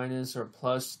bar minus or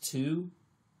plus 2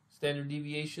 standard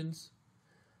deviations.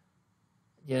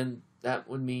 Again, that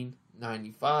would mean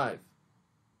 95.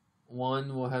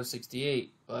 1 will have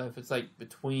 68. But if it's like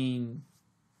between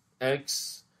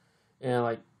X and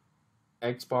like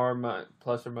X bar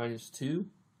plus or minus 2,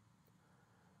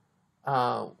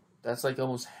 that's like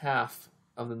almost half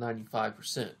of the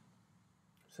 95%.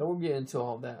 So we'll get into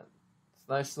all that. It's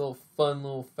nice little fun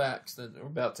little facts that are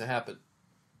about to happen.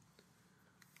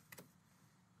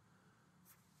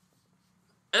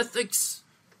 Ethics.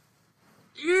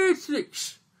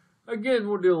 Again,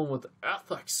 we're dealing with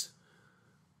ethics.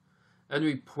 And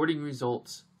reporting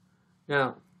results.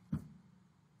 Now,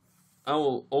 I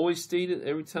will always state it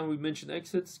every time we mention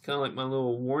exits, kind of like my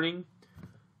little warning,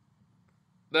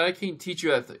 that I can't teach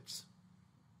you ethics.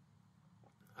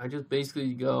 I just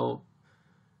basically go,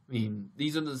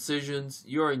 these are the decisions.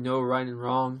 You already know right and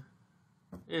wrong.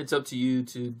 And it's up to you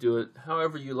to do it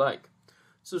however you like.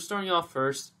 So starting off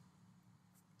first,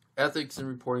 ethics and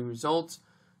reporting results.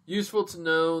 Useful to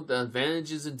know the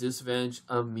advantages and disadvantages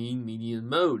of mean, median, and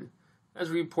mode as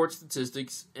we report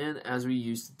statistics and as we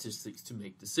use statistics to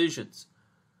make decisions.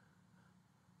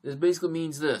 This basically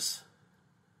means this.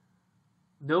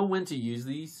 Know when to use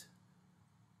these.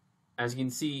 As you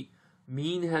can see,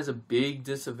 mean has a big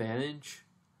disadvantage,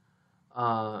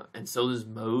 and so does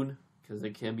mode, because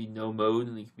there can be no mode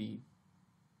and there can be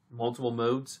multiple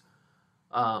modes.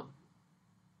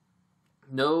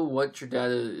 Know what your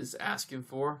data is asking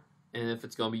for and if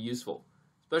it's going to be useful,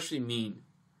 especially mean.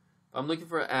 If I'm looking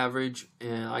for an average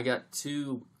and I got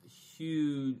too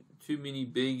many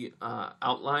big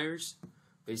outliers,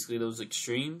 basically those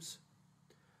extremes,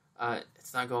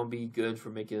 it's not going to be good for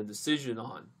making a decision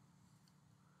on.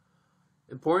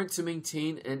 Important to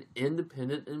maintain an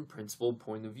independent and principled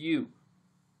point of view.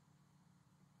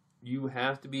 You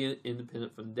have to be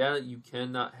independent from the data. You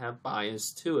cannot have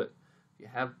bias to it. If you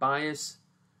have bias,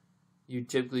 you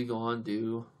typically go on and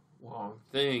do wrong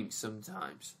things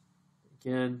sometimes.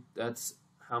 Again, that's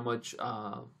how much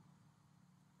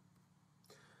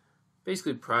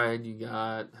basically pride you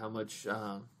got, how much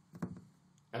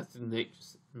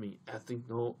ethics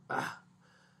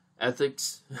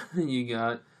you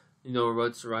got. You know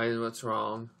what's right and what's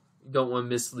wrong. You don't want to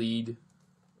mislead.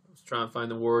 I was trying to find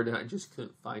the word and I just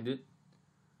couldn't find it.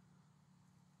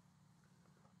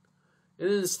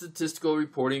 And then statistical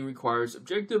reporting requires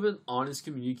objective and honest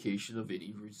communication of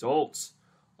any results.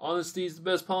 Honesty is the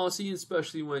best policy,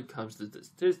 especially when it comes to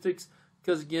statistics,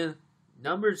 because again,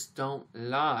 numbers don't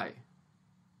lie.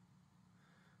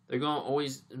 They're going to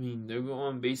always, they're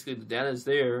going basically, the data is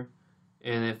there,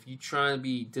 and if you try to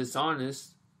be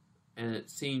dishonest, and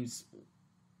it seems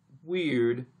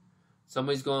weird,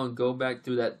 somebody's going to go back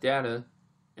through that data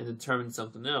and determine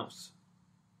something else.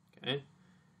 Okay?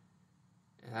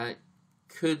 And I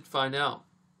could find out.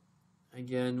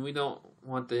 Again, we don't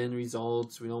want the end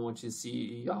results. We don't want you to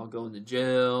see y'all going to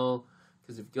jail.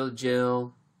 Because if you go to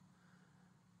jail,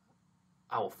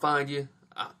 I will find you.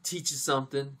 I'll teach you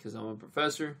something because I'm a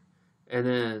professor. And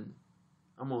then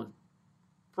I'm going to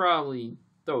probably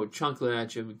throw a chunklet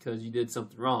at you because you did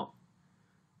something wrong.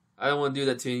 I don't want to do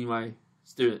that to any of my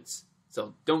students.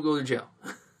 So don't go to jail.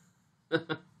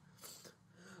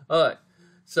 Alright,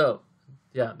 so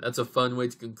yeah, that's a fun way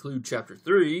to conclude chapter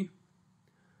 3.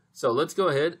 So let's go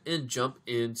ahead and jump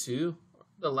into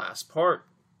the last part,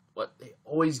 what they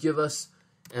always give us,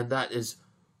 and that is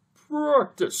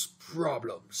practice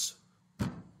problems.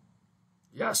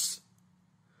 Yes,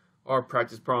 our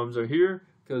practice problems are here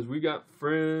because we got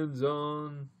friends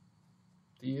on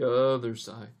the other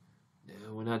side.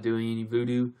 No, we're not doing any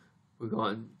voodoo. We're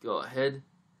going to go ahead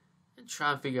and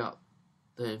try and figure out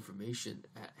the information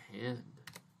at hand.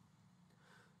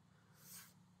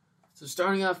 So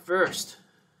starting out first,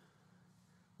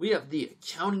 we have the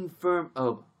accounting firm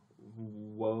of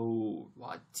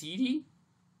Watiti.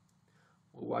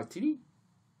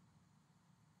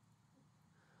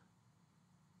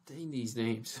 Dang these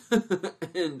names.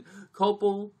 And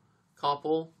Koppel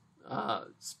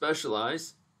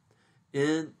specialize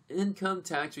in income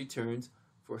tax returns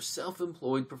for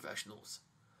self-employed professionals,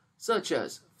 such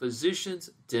as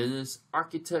physicians, dentists,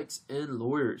 architects, and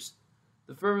lawyers.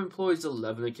 The firm employs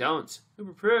 11 accountants who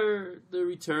prepare the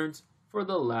returns for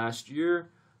the last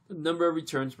year. The number of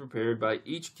returns prepared by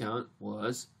each accountant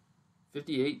was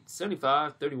 58,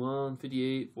 75, 31,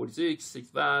 58, 46,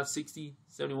 65, 60,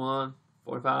 71,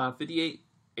 45, 58,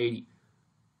 80.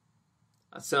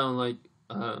 That sounded like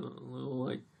a little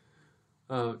like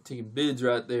taking bids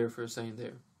right there for a second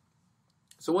there.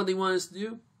 So what they want us to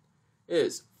do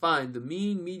is find the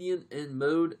mean, median, and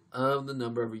mode of the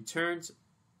number of returns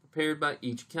prepared by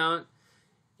each accountant.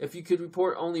 If you could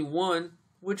report only one,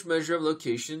 which measure of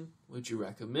location would you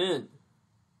recommend?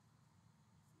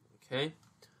 Okay.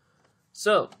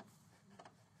 So,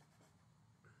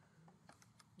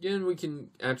 again, we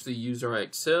can actually use our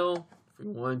Excel. If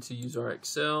we wanted to use our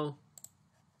Excel.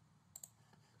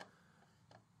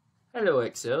 Hello,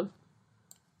 Excel.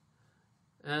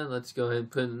 And let's go ahead and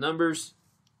put in the numbers.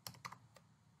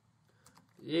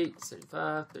 58,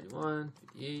 75, 31,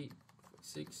 58,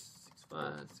 46,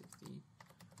 65, 60.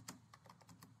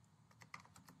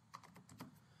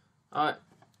 Alright,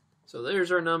 so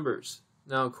there's our numbers.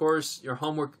 Now, of course, your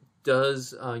homework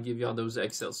does give you all those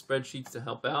Excel spreadsheets to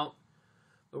help out.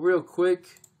 But real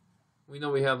quick, we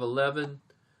know we have 11,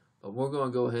 but we're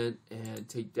going to go ahead and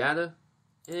take data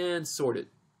and sort it.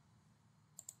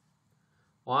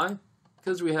 Why?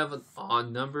 Because we have an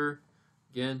odd number.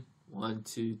 Again, 1,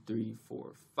 2, 3,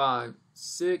 4, 5,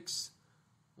 6.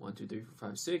 1, 2, 3, 4,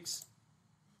 5, 6.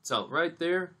 So right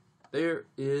there, there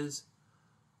is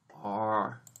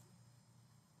our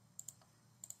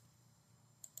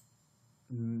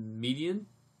median.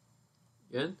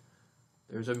 Again,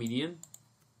 there's our median.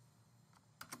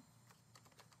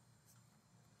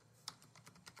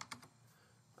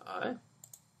 Alright.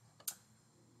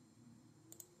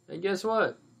 And guess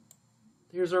what?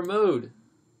 Here's our mode.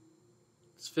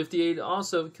 It's 58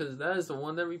 also because that is the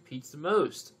one that repeats the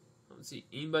most. Let's see,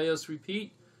 anybody else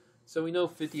repeat? So we know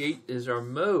 58 is our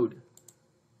mode.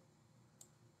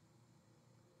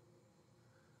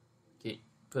 Okay,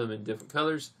 put them in different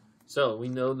colors. So we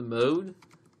know the mode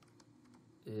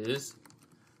is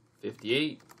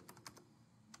 58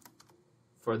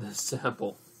 for the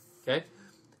sample. Okay,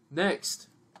 next,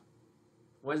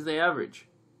 what is the average?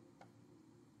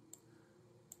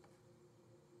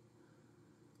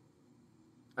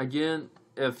 Again,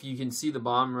 if you can see the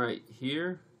bottom right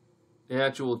here, it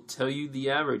actually will tell you the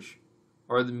average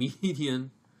or the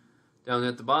median down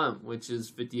at the bottom, which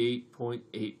is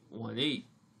 58.818.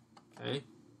 Okay.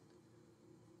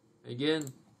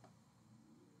 Again,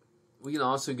 we can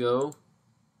also go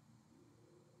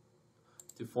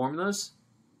to formulas,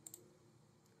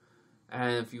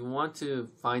 and if you want to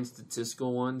find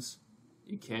statistical ones,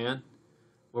 you can.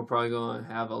 We're probably going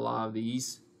to have a lot of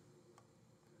these.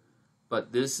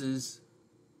 But this is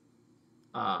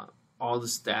all the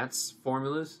stats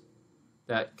formulas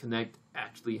that Connect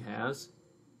actually has.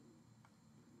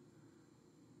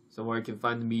 So where I can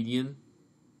find the median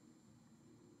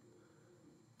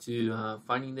to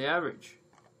finding the average.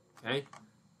 Okay.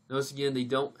 Notice again, they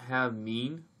don't have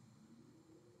mean.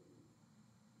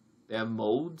 They have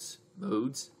modes.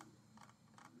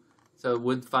 So it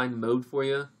would find the mode for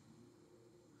you.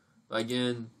 But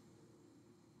again,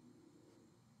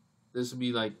 this would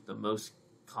be like the most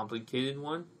complicated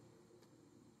one.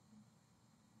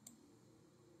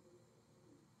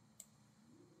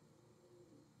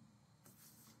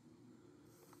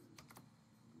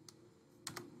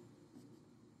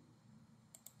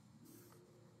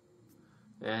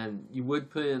 And you would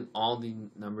put in all the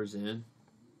numbers in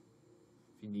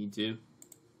if you need to.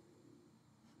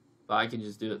 But I can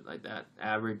just do it like that.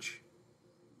 Average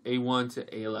A1 to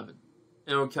A11. And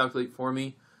it'll calculate for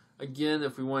me. Again,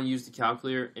 if we want to use the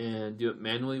calculator and do it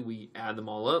manually, we add them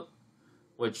all up,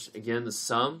 which again, the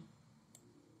sum.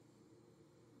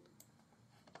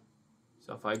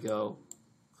 So if I go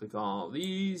click on all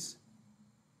these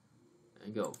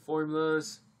and go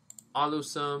formulas, auto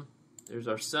sum, there's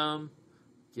our sum.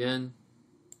 Again,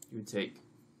 you would take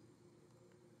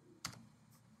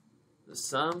the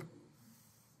sum,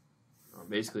 or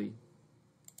basically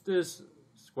this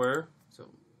square, so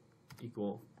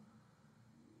equal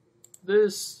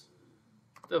this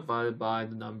divided by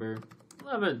the number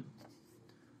 11.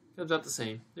 Comes out the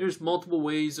same. There's multiple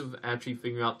ways of actually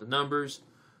figuring out the numbers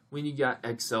when you got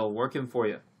Excel working for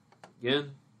you.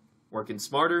 Again, working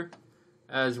smarter,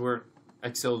 as we're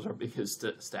Excel's our biggest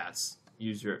stats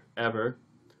user ever.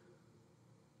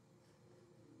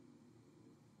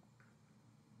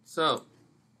 So,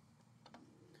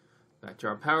 back to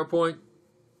our PowerPoint.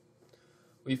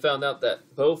 We found out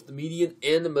that both the median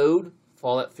and the mode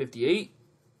fall at 58.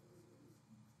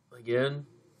 Again,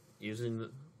 using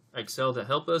Excel to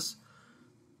help us.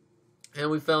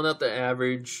 And we found out the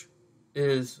average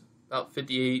is about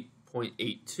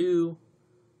 58.82.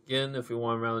 Again, if we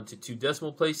want to round it to 2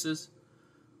 decimal places,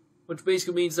 which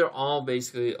basically means they're all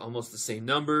basically almost the same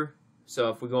number.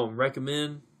 So if we go and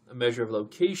recommend a measure of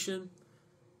location,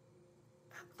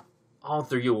 all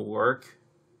three will work,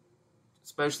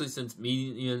 especially since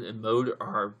median and mode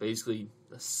are basically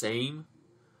the same.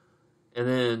 And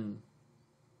then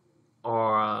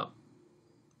our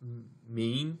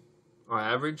mean, or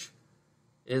average,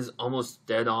 is almost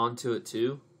dead on to it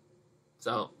too.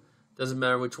 So it doesn't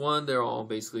matter which one, they're all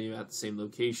basically at the same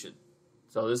location.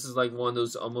 So this is like one of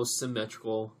those almost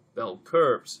symmetrical bell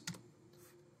curves.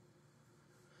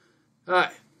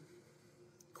 Alright,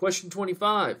 question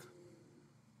 25.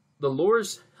 The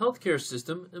Loras healthcare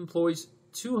system employs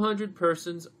 200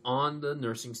 persons on the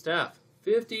nursing staff.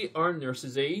 50 are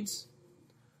nurses' aides,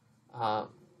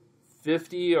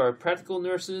 50 are practical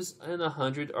nurses, and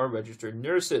 100 are registered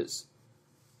nurses.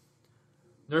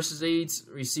 Nurses' aides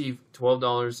receive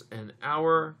 $12 an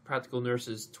hour, practical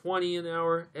nurses $20 an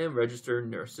hour, and registered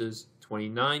nurses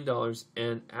 $29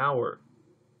 an hour.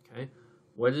 Okay,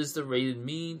 what is the rated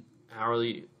mean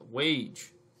hourly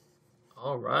wage?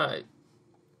 All right.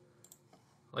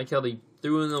 I like how they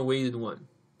threw in a weighted one.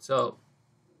 So,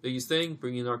 biggest thing,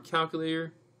 bring in our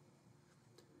calculator.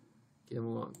 Again,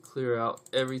 we want to clear out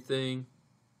everything.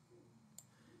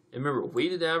 And remember,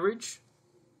 weighted average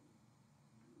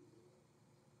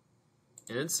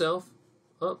in itself.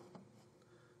 Oh,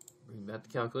 bring back the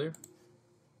calculator.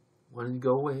 Wanted to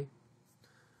go away.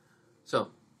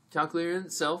 So, calculator in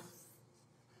itself,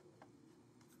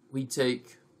 we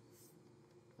take,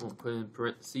 we'll put in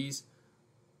parentheses,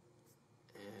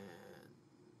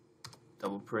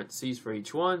 double parentheses for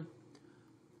each one.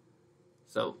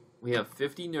 So we have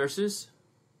 50 nurses,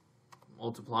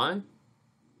 multiply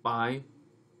by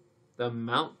the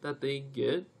amount that they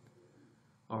get,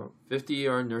 or 50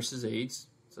 are nurses' aides.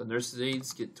 So nurses'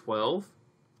 aides get 12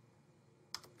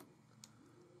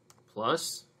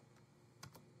 plus,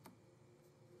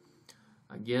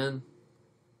 again,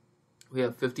 we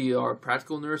have 50 are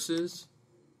practical nurses,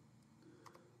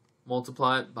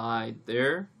 multiply it by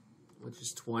their, which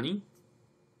is 20.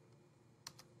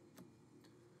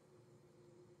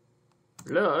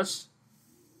 Plus,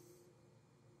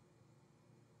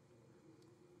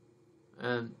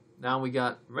 and now we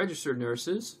got registered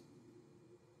nurses,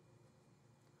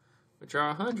 which are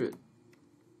 100,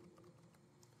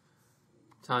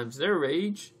 times their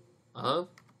age of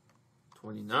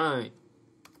 29.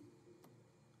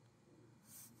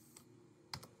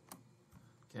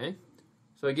 Okay,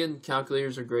 so again,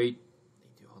 calculators are great. They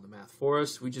do all the math for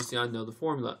us. We just gotta know the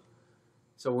formula.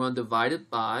 So we're going to divide it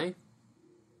by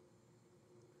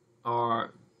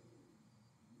our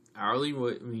hourly,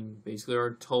 basically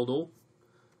our total.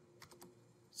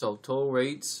 So total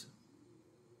rates,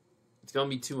 it's going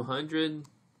to be 200,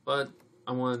 but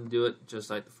I want to do it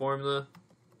just like the formula.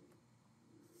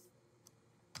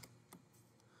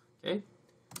 Okay,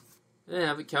 and then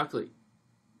have it calculate.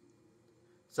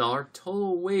 So our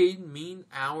total wage, mean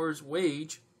hours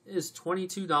wage, is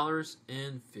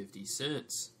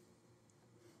 $22.50.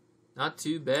 Not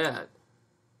too bad.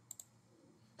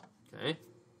 Okay.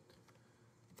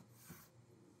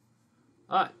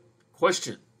 Alright,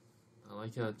 question. I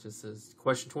like how it just says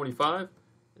question 25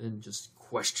 and then just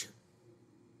question.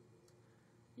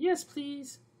 Yes,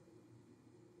 please.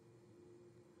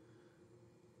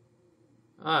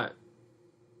 Alright.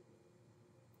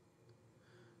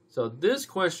 So this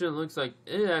question looks like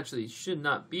it actually should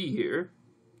not be here,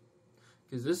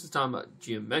 because this is talking about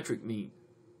geometric mean.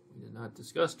 We did not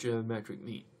discuss geometric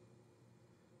mean.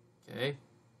 Okay.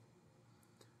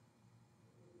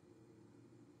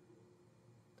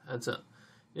 That's an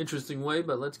interesting way,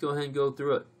 but let's go ahead and go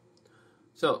through it.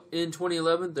 So, in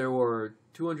 2011, there were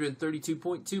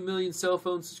 232.2 million cell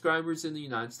phone subscribers in the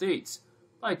United States.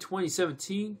 By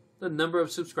 2017, the number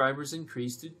of subscribers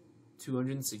increased to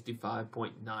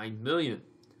 265.9 million.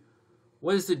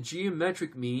 What is the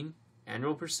geometric mean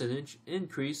annual percentage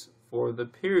increase for the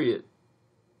period?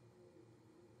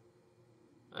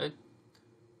 Right?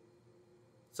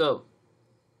 So,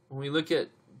 when we look at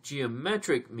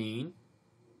geometric mean,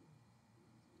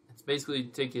 it's basically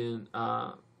taking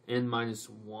n minus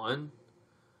 1,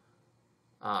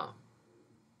 or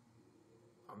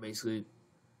basically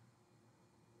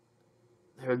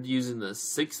they're using the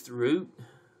sixth root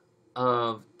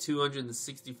of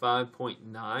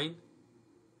 265.9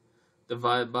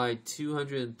 divided by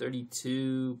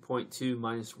 232.2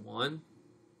 minus 1,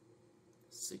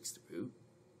 sixth root.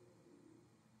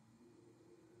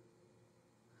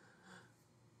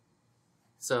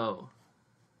 So,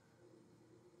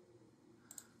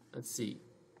 let's see.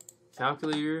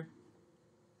 Calculator.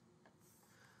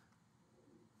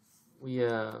 We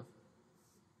have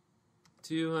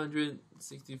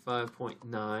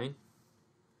 265.9.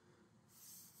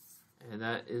 And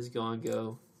that is going to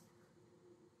go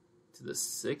to the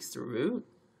sixth root.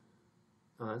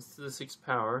 Oh, that's to the sixth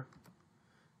power.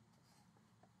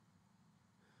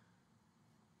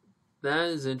 That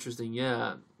is interesting.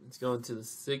 Yeah, it's going to the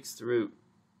sixth root.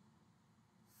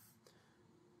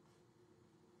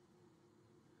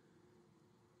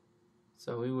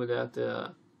 So we would have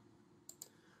to,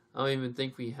 I don't even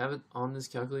think we have it on this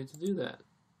calculator to do that.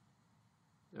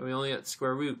 And we only got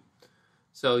square root.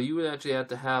 So you would actually have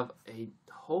to have a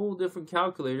whole different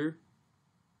calculator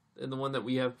than the one that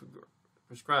we have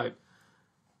prescribed.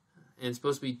 And it's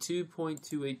supposed to be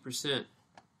 2.28%.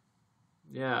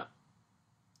 Yeah.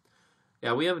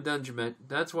 Yeah, we haven't done geometric.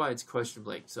 That's why it's question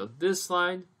blank. So this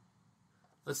slide,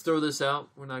 let's throw this out.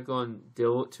 We're not going to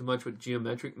deal too much with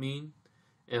geometric mean.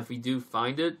 And if we do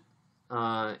find it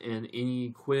in any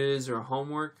quiz or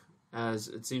homework, as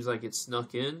it seems like it's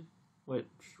snuck in, which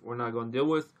we're not going to deal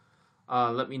with,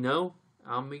 let me know.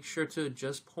 I'll make sure to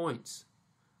adjust points.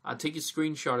 I'll take a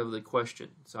screenshot of the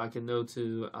question so I can know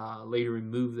to later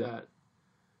remove that,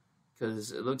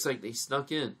 because it looks like they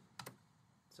snuck in.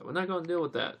 So we're not going to deal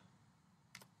with that,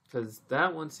 because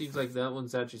that one seems like that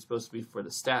one's actually supposed to be for the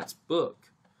stats book.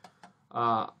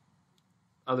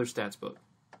 Other stats book.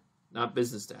 Not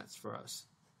business stats for us.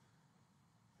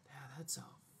 Yeah, that's a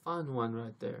fun one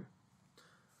right there.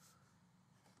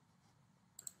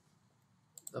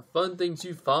 The fun things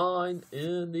you find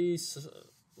in these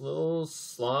little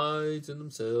slides in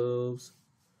themselves.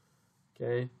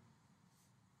 Okay.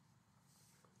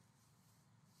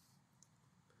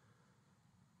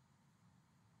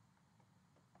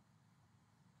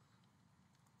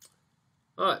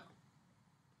 Alright.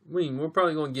 We're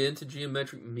probably going to get into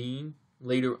geometric mean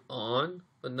later on,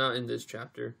 but not in this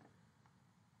chapter.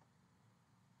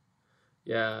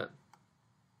 Yeah.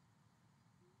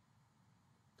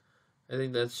 I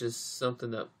think that's just something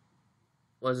that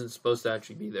wasn't supposed to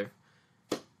actually be there.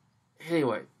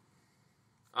 Anyway.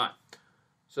 Alright.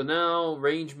 So now,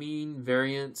 range, mean,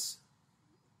 variance.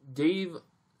 Dave's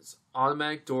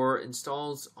automatic door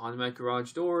installs automatic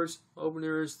garage doors,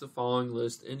 openers. The following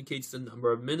list indicates the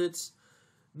number of minutes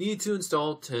needed to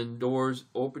install 10 doors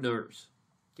openers.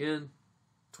 Again,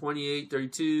 28,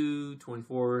 32,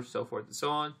 24, so forth and so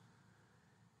on.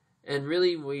 And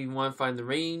really, we want to find the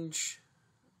range,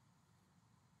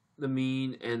 the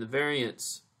mean, and the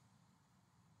variance.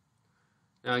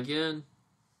 Now again,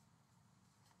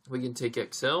 we can take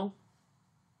Excel.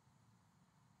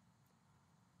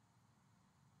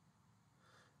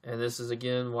 And this is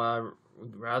again what I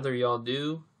would rather y'all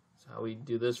do. It's how we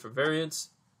do this for variance.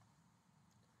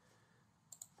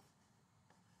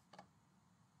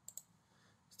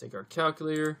 Let's take our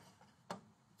calculator.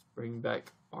 Let's bring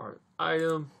back our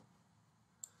item.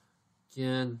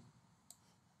 Again,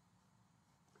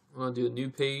 I'm going to do a new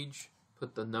page.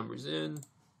 Put the numbers in.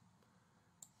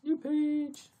 New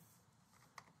page.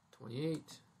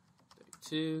 28,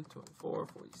 32, 24,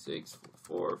 46,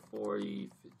 44, 40,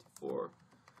 54,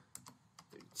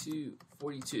 32,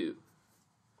 42.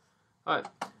 Alright.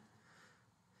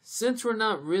 Since we're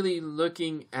not really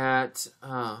looking at,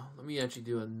 let me actually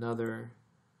do another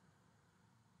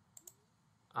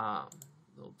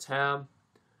little tab.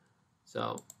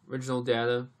 So, original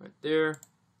data right there.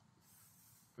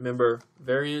 Remember,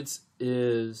 variance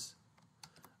is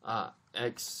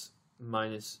x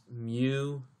minus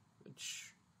mu,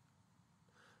 which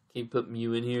can't put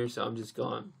mu in here, so I'm just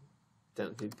going to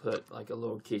technically put like a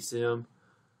lowercase m.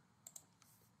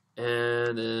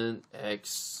 And then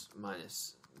x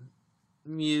minus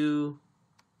mu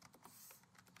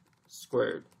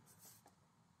squared.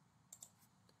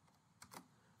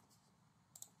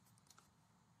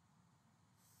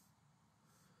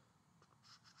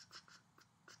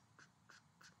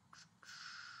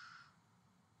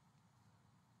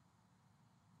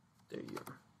 There you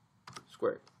are.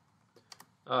 Squared.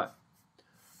 Alright.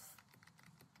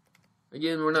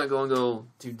 Again, we're not going to go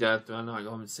too depth. I'm not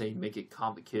going to say make it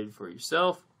complicated for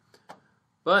yourself.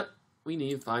 But we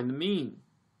need to find the mean.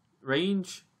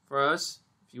 Range for us,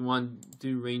 if you want to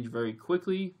do range very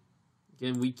quickly,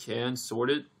 again, we can sort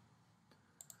it.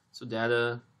 So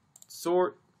data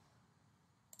sort.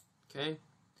 Okay.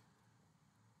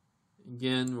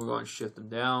 Again, we're going to shift them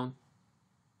down.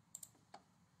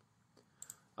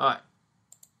 Alright.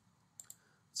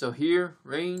 So here,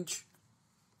 range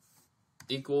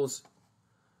equals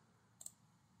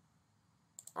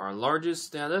our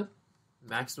largest data,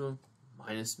 maximum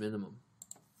minus minimum.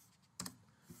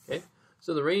 Okay,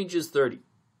 so the range is 30.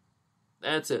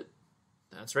 That's it.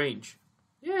 That's range.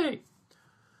 Yay!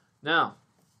 Now,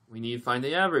 we need to find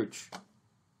the average.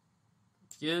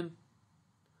 Again,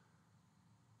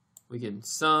 we can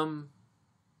sum,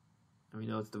 and we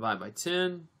know it's divided by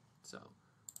 10. So,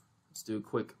 let's do a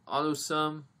quick auto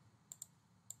sum.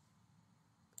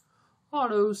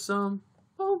 Auto sum.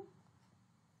 Boom.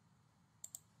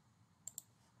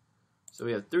 So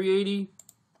we have 380.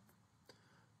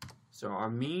 So our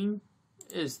mean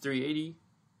is 380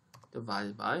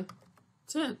 divided by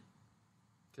 10.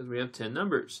 Because we have 10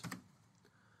 numbers.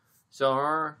 So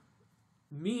our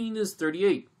mean is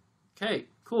 38. Okay,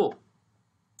 cool.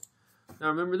 Now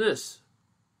remember this.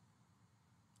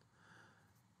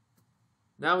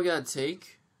 Now we got to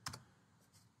take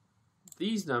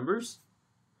these numbers.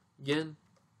 Again,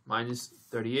 minus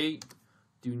 38.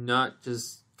 Do not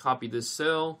just copy this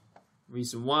cell.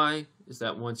 Reason why is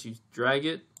that once you drag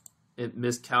it, it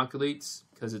miscalculates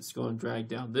because it's going to drag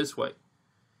down this way.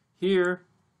 Here,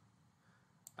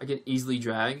 I can easily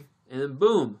drag, and then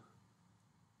boom,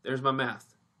 there's my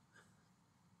math.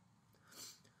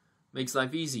 Makes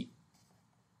life easy.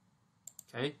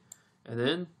 Okay, and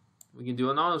then we can do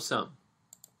an auto sum.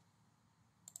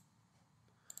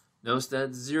 Notice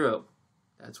that's 0.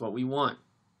 That's what we want.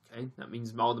 Okay, that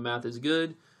means all the math is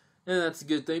good, and that's a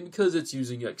good thing because it's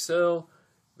using Excel.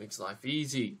 Makes life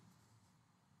easy.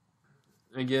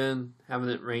 Again, having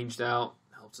it ranged out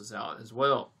helps us out as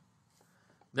well.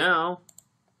 Now,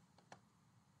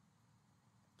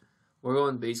 we're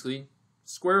going to basically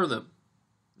square them.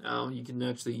 Now, you can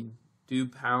actually do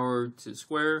power to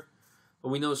square, but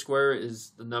we know square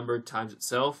is the number times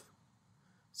itself.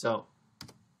 So,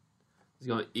 it's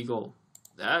going to equal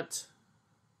that,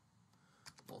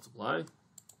 multiply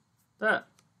that.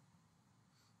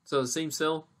 So, the same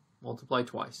cell, multiply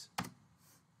twice.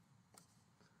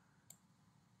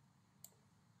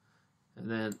 And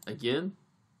then, again,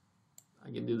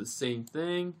 I can do the same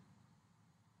thing.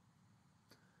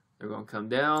 They're going to come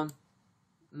down,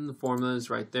 and the formula is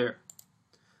right there.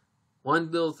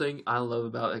 One little thing I love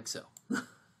about Excel.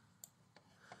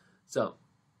 So,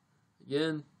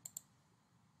 again,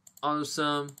 auto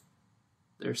sum,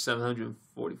 there's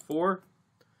 744.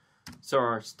 So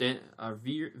our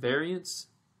variance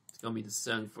is going to be the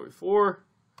 744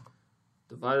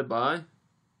 divided by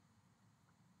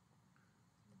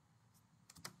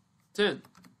 10.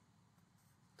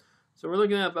 So we're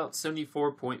looking at about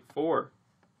 74.4.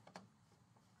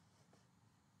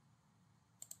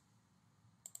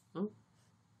 Oh.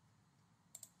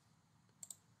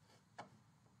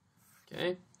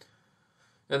 Okay.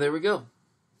 And there we go.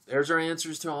 There's our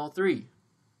answers to all three.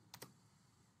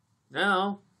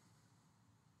 Now,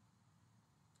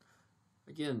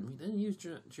 again, we didn't use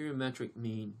geometric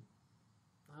mean.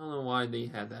 I don't know why they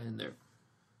had that in there.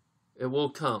 It will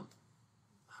come.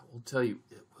 I will tell you,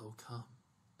 it will come.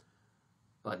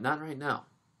 But not right now.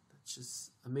 That's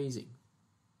just amazing.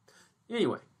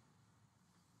 Anyway.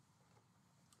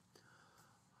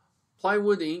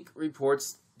 Plywood Inc.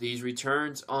 reports these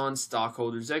returns on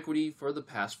stockholders' equity for the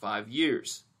past 5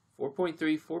 years. 4.3,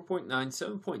 4.9,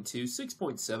 7.2,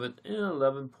 6.7, and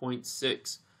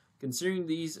 11.6. Considering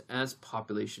these as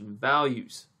population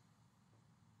values.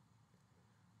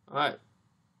 Alright.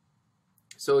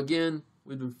 So again,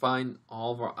 we would find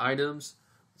all of our items.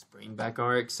 Let's bring back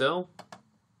our Excel.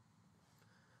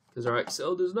 Because our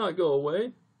Excel does not go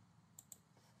away.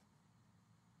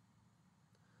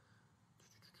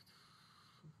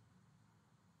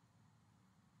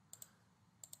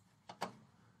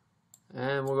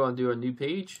 And we're going to do a new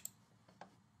page.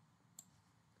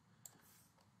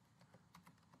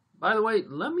 By the way,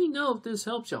 let me know if this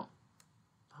helps y'all.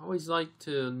 I always like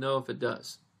to know if it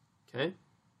does. Okay?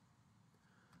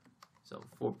 So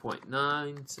 4.9,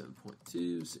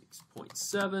 7.2,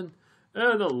 6.7,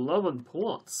 and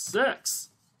 11.6.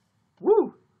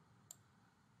 Woo!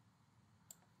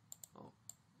 Oh,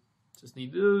 just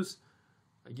need those.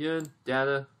 Again,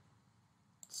 data,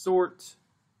 sort.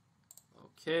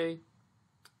 Okay.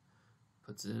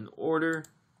 Puts it in order.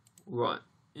 We want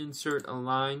insert a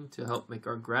line to help make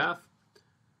our graph.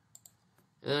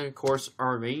 And then, of course,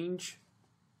 our range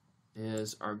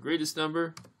is our greatest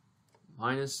number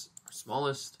minus our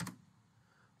smallest.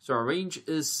 So our range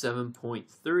is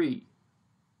 7.3.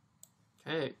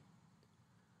 Okay.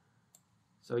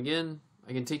 So again,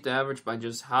 I can take the average by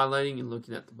just highlighting and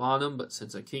looking at the bottom, but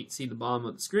since I can't see the bottom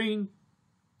of the screen,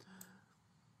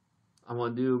 I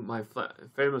want to do my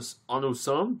famous auto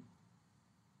sum.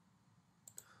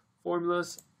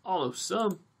 Formulas, auto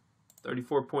sum,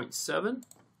 34.7.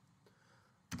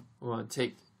 We want to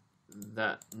take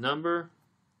that number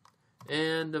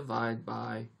and divide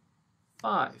by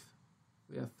 5.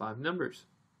 We have 5 numbers.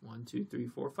 1, 2, 3,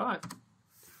 4, 5.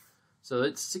 So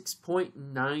that's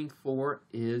 6.94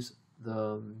 is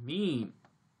the mean.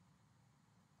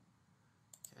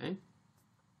 Okay.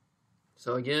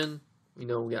 So again, we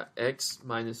know we got x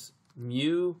minus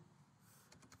mu,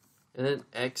 and then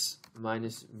x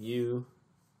minus mu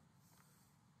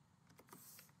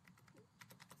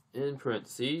in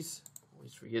parentheses.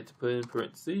 Always forget to put in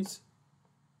parentheses.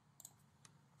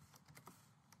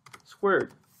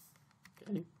 Squared.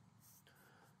 Okay.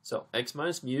 So x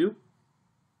minus mu,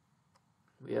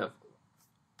 we have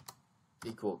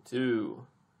equal to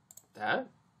that,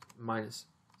 minus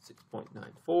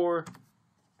 6.94.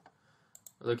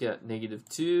 Look at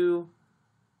 -2,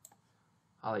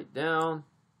 highlight down,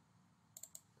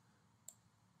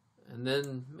 and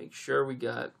then make sure we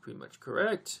got pretty much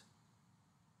correct.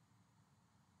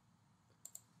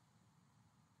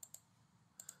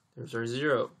 There's our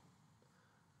 0.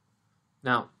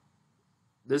 Now,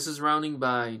 this is rounding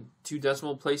by 2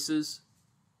 decimal places.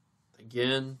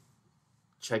 Again,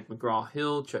 check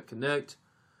McGraw-Hill, check Connect,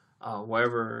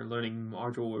 whatever learning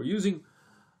module we're using,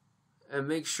 and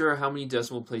make sure how many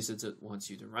decimal places it wants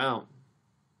you to round.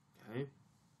 Okay.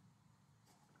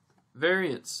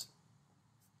 Variance.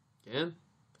 Again,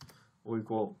 will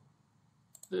equal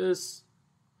this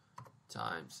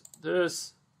times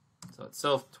this, so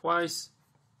itself twice,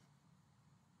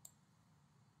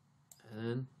 and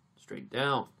then straight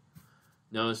down.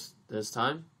 Notice this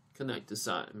time, connect this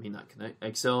side. I mean, not connect.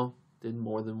 Excel did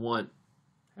more than one.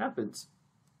 Happens.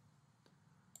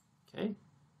 Okay.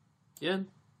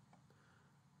 Again,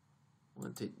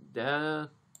 want to take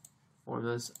data,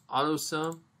 formulas, auto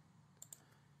sum,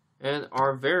 and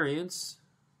our variance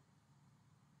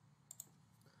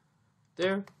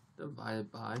there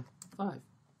divided by 5.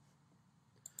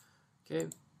 Okay.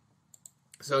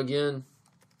 So again,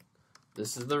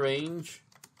 this is the range,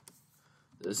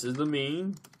 this is the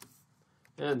mean,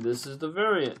 and this is the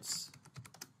variance.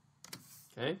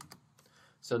 Okay.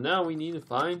 So now we need to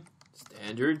find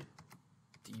standard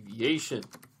deviation,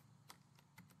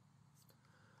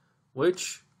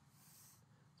 which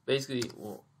basically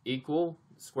will equal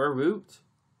square root.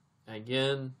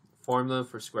 Again, formula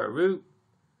for square root.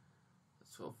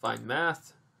 So we'll find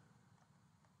math.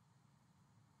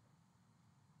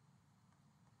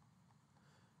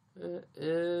 It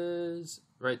is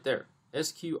right there.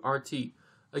 SQRT.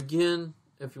 Again,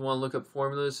 if you want to look up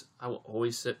formulas, I will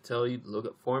always tell you to look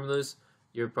up formulas.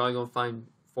 You're probably going to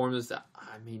find formulas that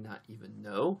I may not even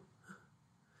know,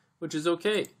 which is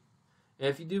okay. And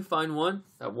if you do find one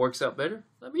that works out better,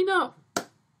 let me know.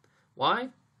 Why?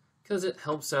 Because it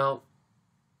helps out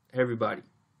everybody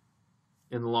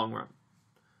in the long run.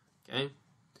 Okay?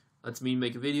 Lets me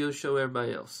make a video, show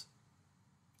everybody else.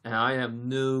 And I have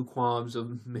no qualms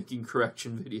of making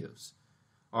correction videos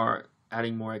or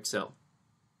adding more Excel.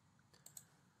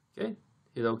 Okay?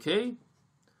 Hit OK.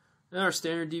 And our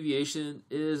standard deviation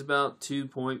is about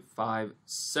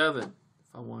 2.57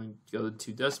 if I want to go to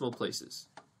 2 decimal places.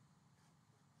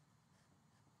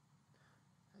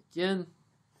 Again,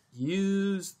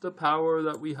 use the power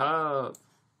that we have.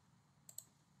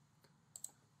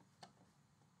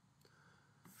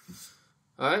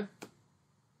 Alright.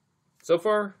 So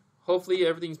far, hopefully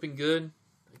everything's been good.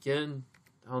 Again,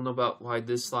 I don't know about why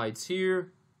this slide's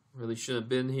here. Really shouldn't have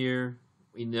been here.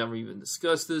 We never even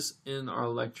discussed this in our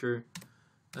lecture.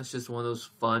 That's just one of those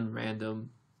fun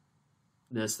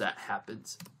randomness that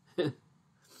happens.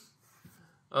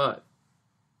 Alright.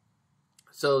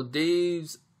 So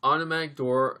Dave's automatic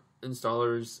door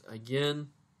installers,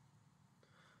 again,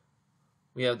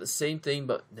 we have the same thing,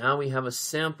 but now we have a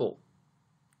sample.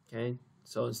 Okay,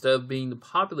 so instead of being the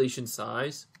population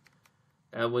size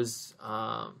that was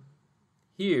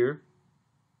here,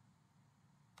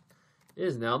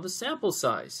 is now the sample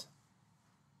size,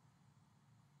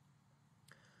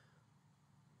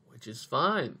 which is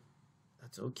fine.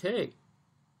 That's okay.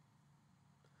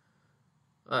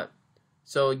 All right.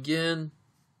 So again,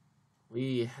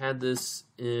 we had this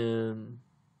in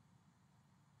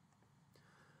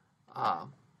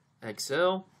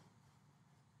Excel.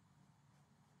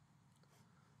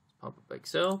 Let's pop up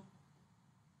Excel.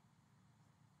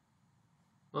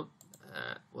 Oh,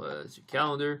 that was your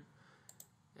calendar.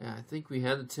 And I think we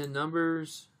had the 10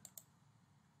 numbers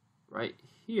right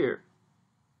here.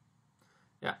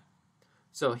 Yeah.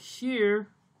 So here,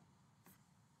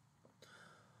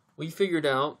 we figured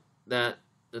out that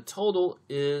the total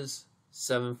is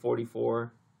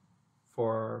 744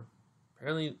 for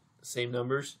apparently the same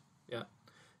numbers. Yeah.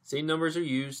 Same numbers are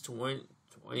used: 20,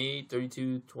 28,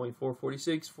 32, 24,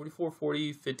 46, 44,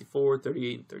 40, 54,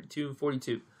 38, 32, and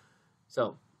 42.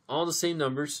 So, all the same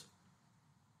numbers.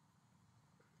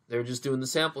 They're just doing the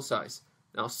sample size.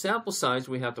 Now, sample size,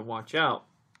 we have to watch out.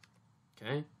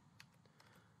 Okay?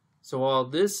 So, while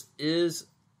this is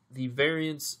the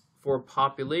variance for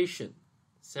population,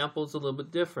 sample is a little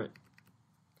bit different.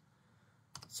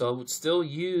 So, I would still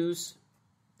use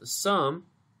the sum.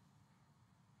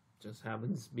 Just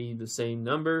happens to be the same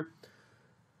number.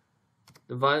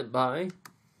 Divided by,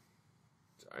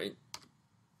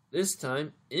 this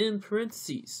time in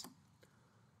parentheses,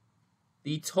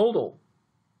 the total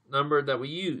number that we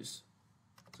use.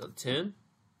 So 10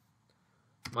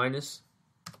 minus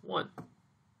 1.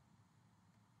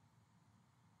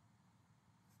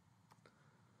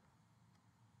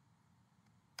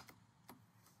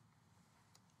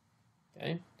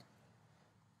 Okay.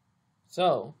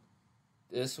 So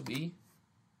this will be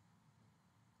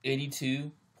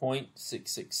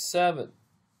 82.667.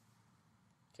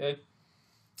 Okay.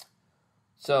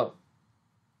 So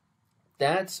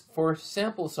that's for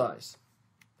sample size.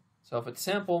 So if it's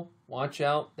sample, watch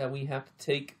out that we have to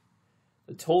take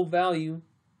the total value,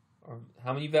 or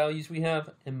how many values we have,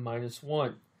 and minus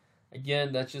 1.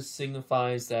 Again, that just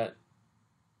signifies that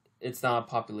it's not a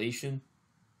population.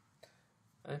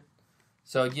 Okay?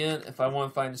 So again, if I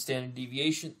want to find the standard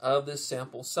deviation of this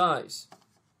sample size,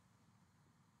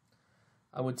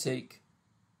 I would take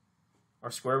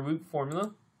our square root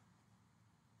formula.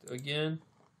 So again,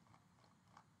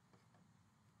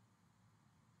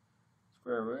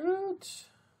 square root,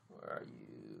 where are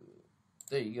you?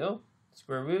 There you go,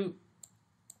 square root,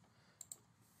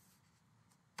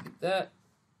 like that,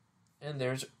 and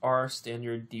there's our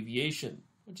standard deviation,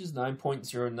 which is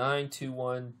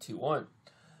 9.092121.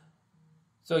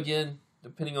 So again,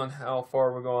 depending on how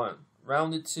far we're going,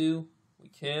 round it to, we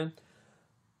can.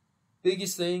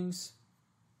 Biggest things,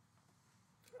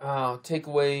 take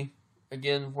away,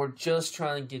 again, we're just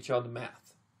trying to get y'all the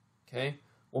math, okay?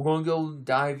 We're going to go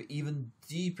dive even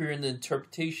deeper in the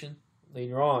interpretation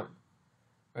later on.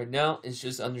 Right now, it's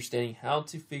just understanding how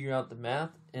to figure out the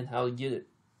math and how to get it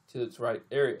to its right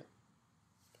area.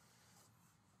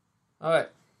 All right.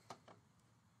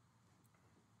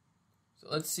 So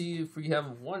let's see if we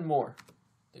have one more. I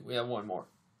think we have one more.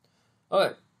 All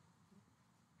right.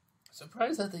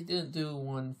 Surprised that they didn't do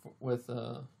one with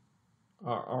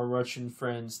our Russian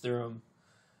friends' theorem.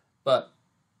 But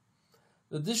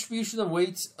the distribution of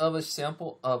weights of a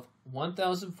sample of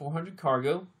 1,400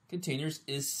 cargo containers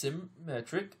is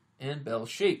symmetric and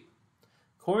bell-shaped.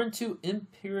 According to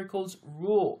Empirical's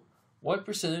rule, what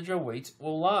percentage of weights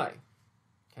will lie?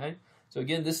 Okay, so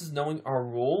again, this is knowing our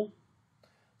rule.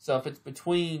 So if it's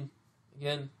between,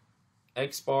 again,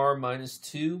 x bar minus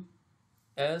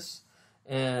 2s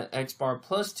and x bar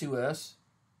plus 2s,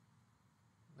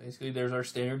 basically there's our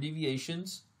standard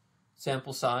deviations,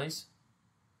 sample size.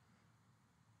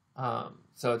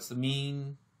 So it's the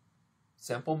mean,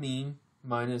 sample mean,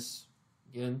 minus,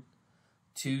 again,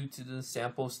 2 to the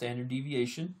sample standard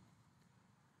deviation.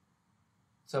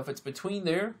 So if it's between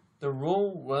there, the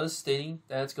rule was stating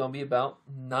that it's going to be about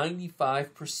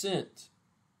 95%.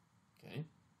 Okay.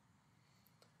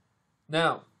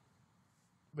 Now,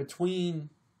 between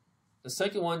the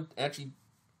second one actually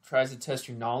tries to test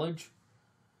your knowledge,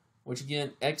 which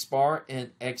again, x bar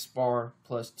and x bar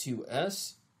plus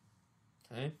 2s.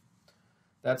 Okay.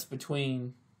 That's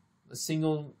between the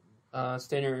single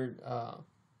standard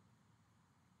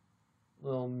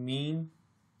little mean,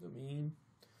 the mean,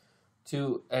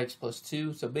 to x plus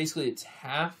 2. So basically it's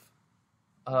half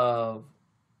of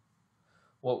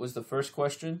what was the first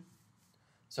question.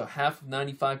 So half of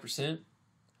 95%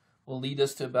 will lead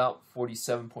us to about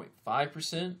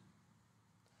 47.5%.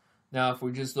 Now if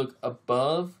we just look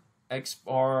above x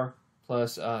bar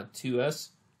plus 2s,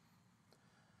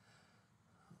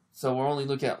 so we're only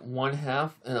looking at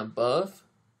 1/2 and above.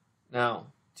 Now,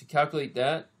 to calculate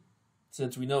that,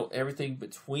 since we know everything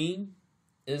between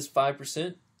is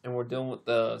 5%, and we're dealing with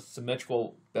the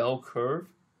symmetrical bell curve,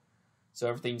 so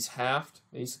everything's halved,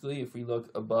 basically, if we look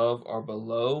above or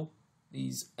below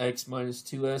these x minus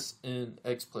 2s and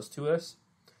x plus 2s.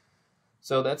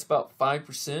 So that's about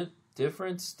 5%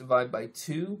 difference divided by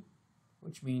 2,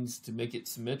 which means to make it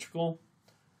symmetrical,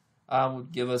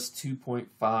 would give us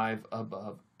 2.5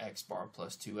 above x bar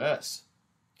plus 2s.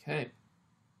 Okay.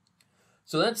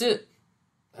 So that's it.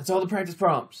 That's all the practice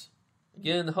problems.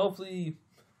 Again, hopefully,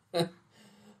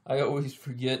 I always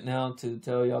forget now to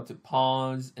tell y'all to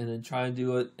pause and then try and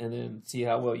do it and then see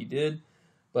how well you did.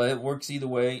 But it works either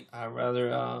way. I'd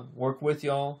rather work with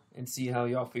y'all and see how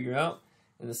y'all figure out.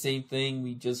 And the same thing,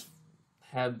 we just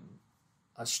had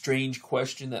a strange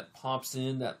question that pops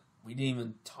in that we didn't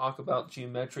even talk about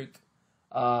geometric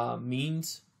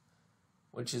means,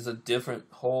 which is a different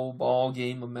whole ball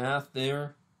game of math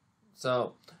there.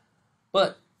 So,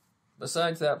 but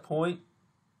besides that point,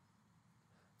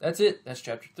 that's it. That's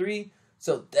chapter 3.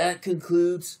 So that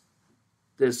concludes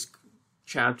this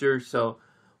chapter. So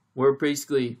we're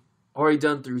basically already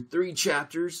done through 3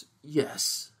 chapters.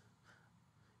 Yes.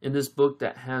 In this book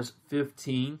that has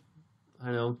 15.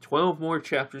 I know, 12 more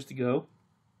chapters to go.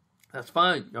 That's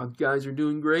fine. You guys are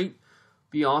doing great.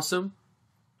 Be awesome.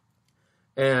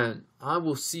 And I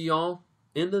will see y'all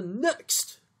in the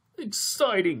next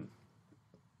exciting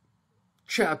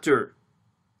chapter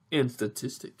in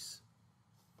statistics.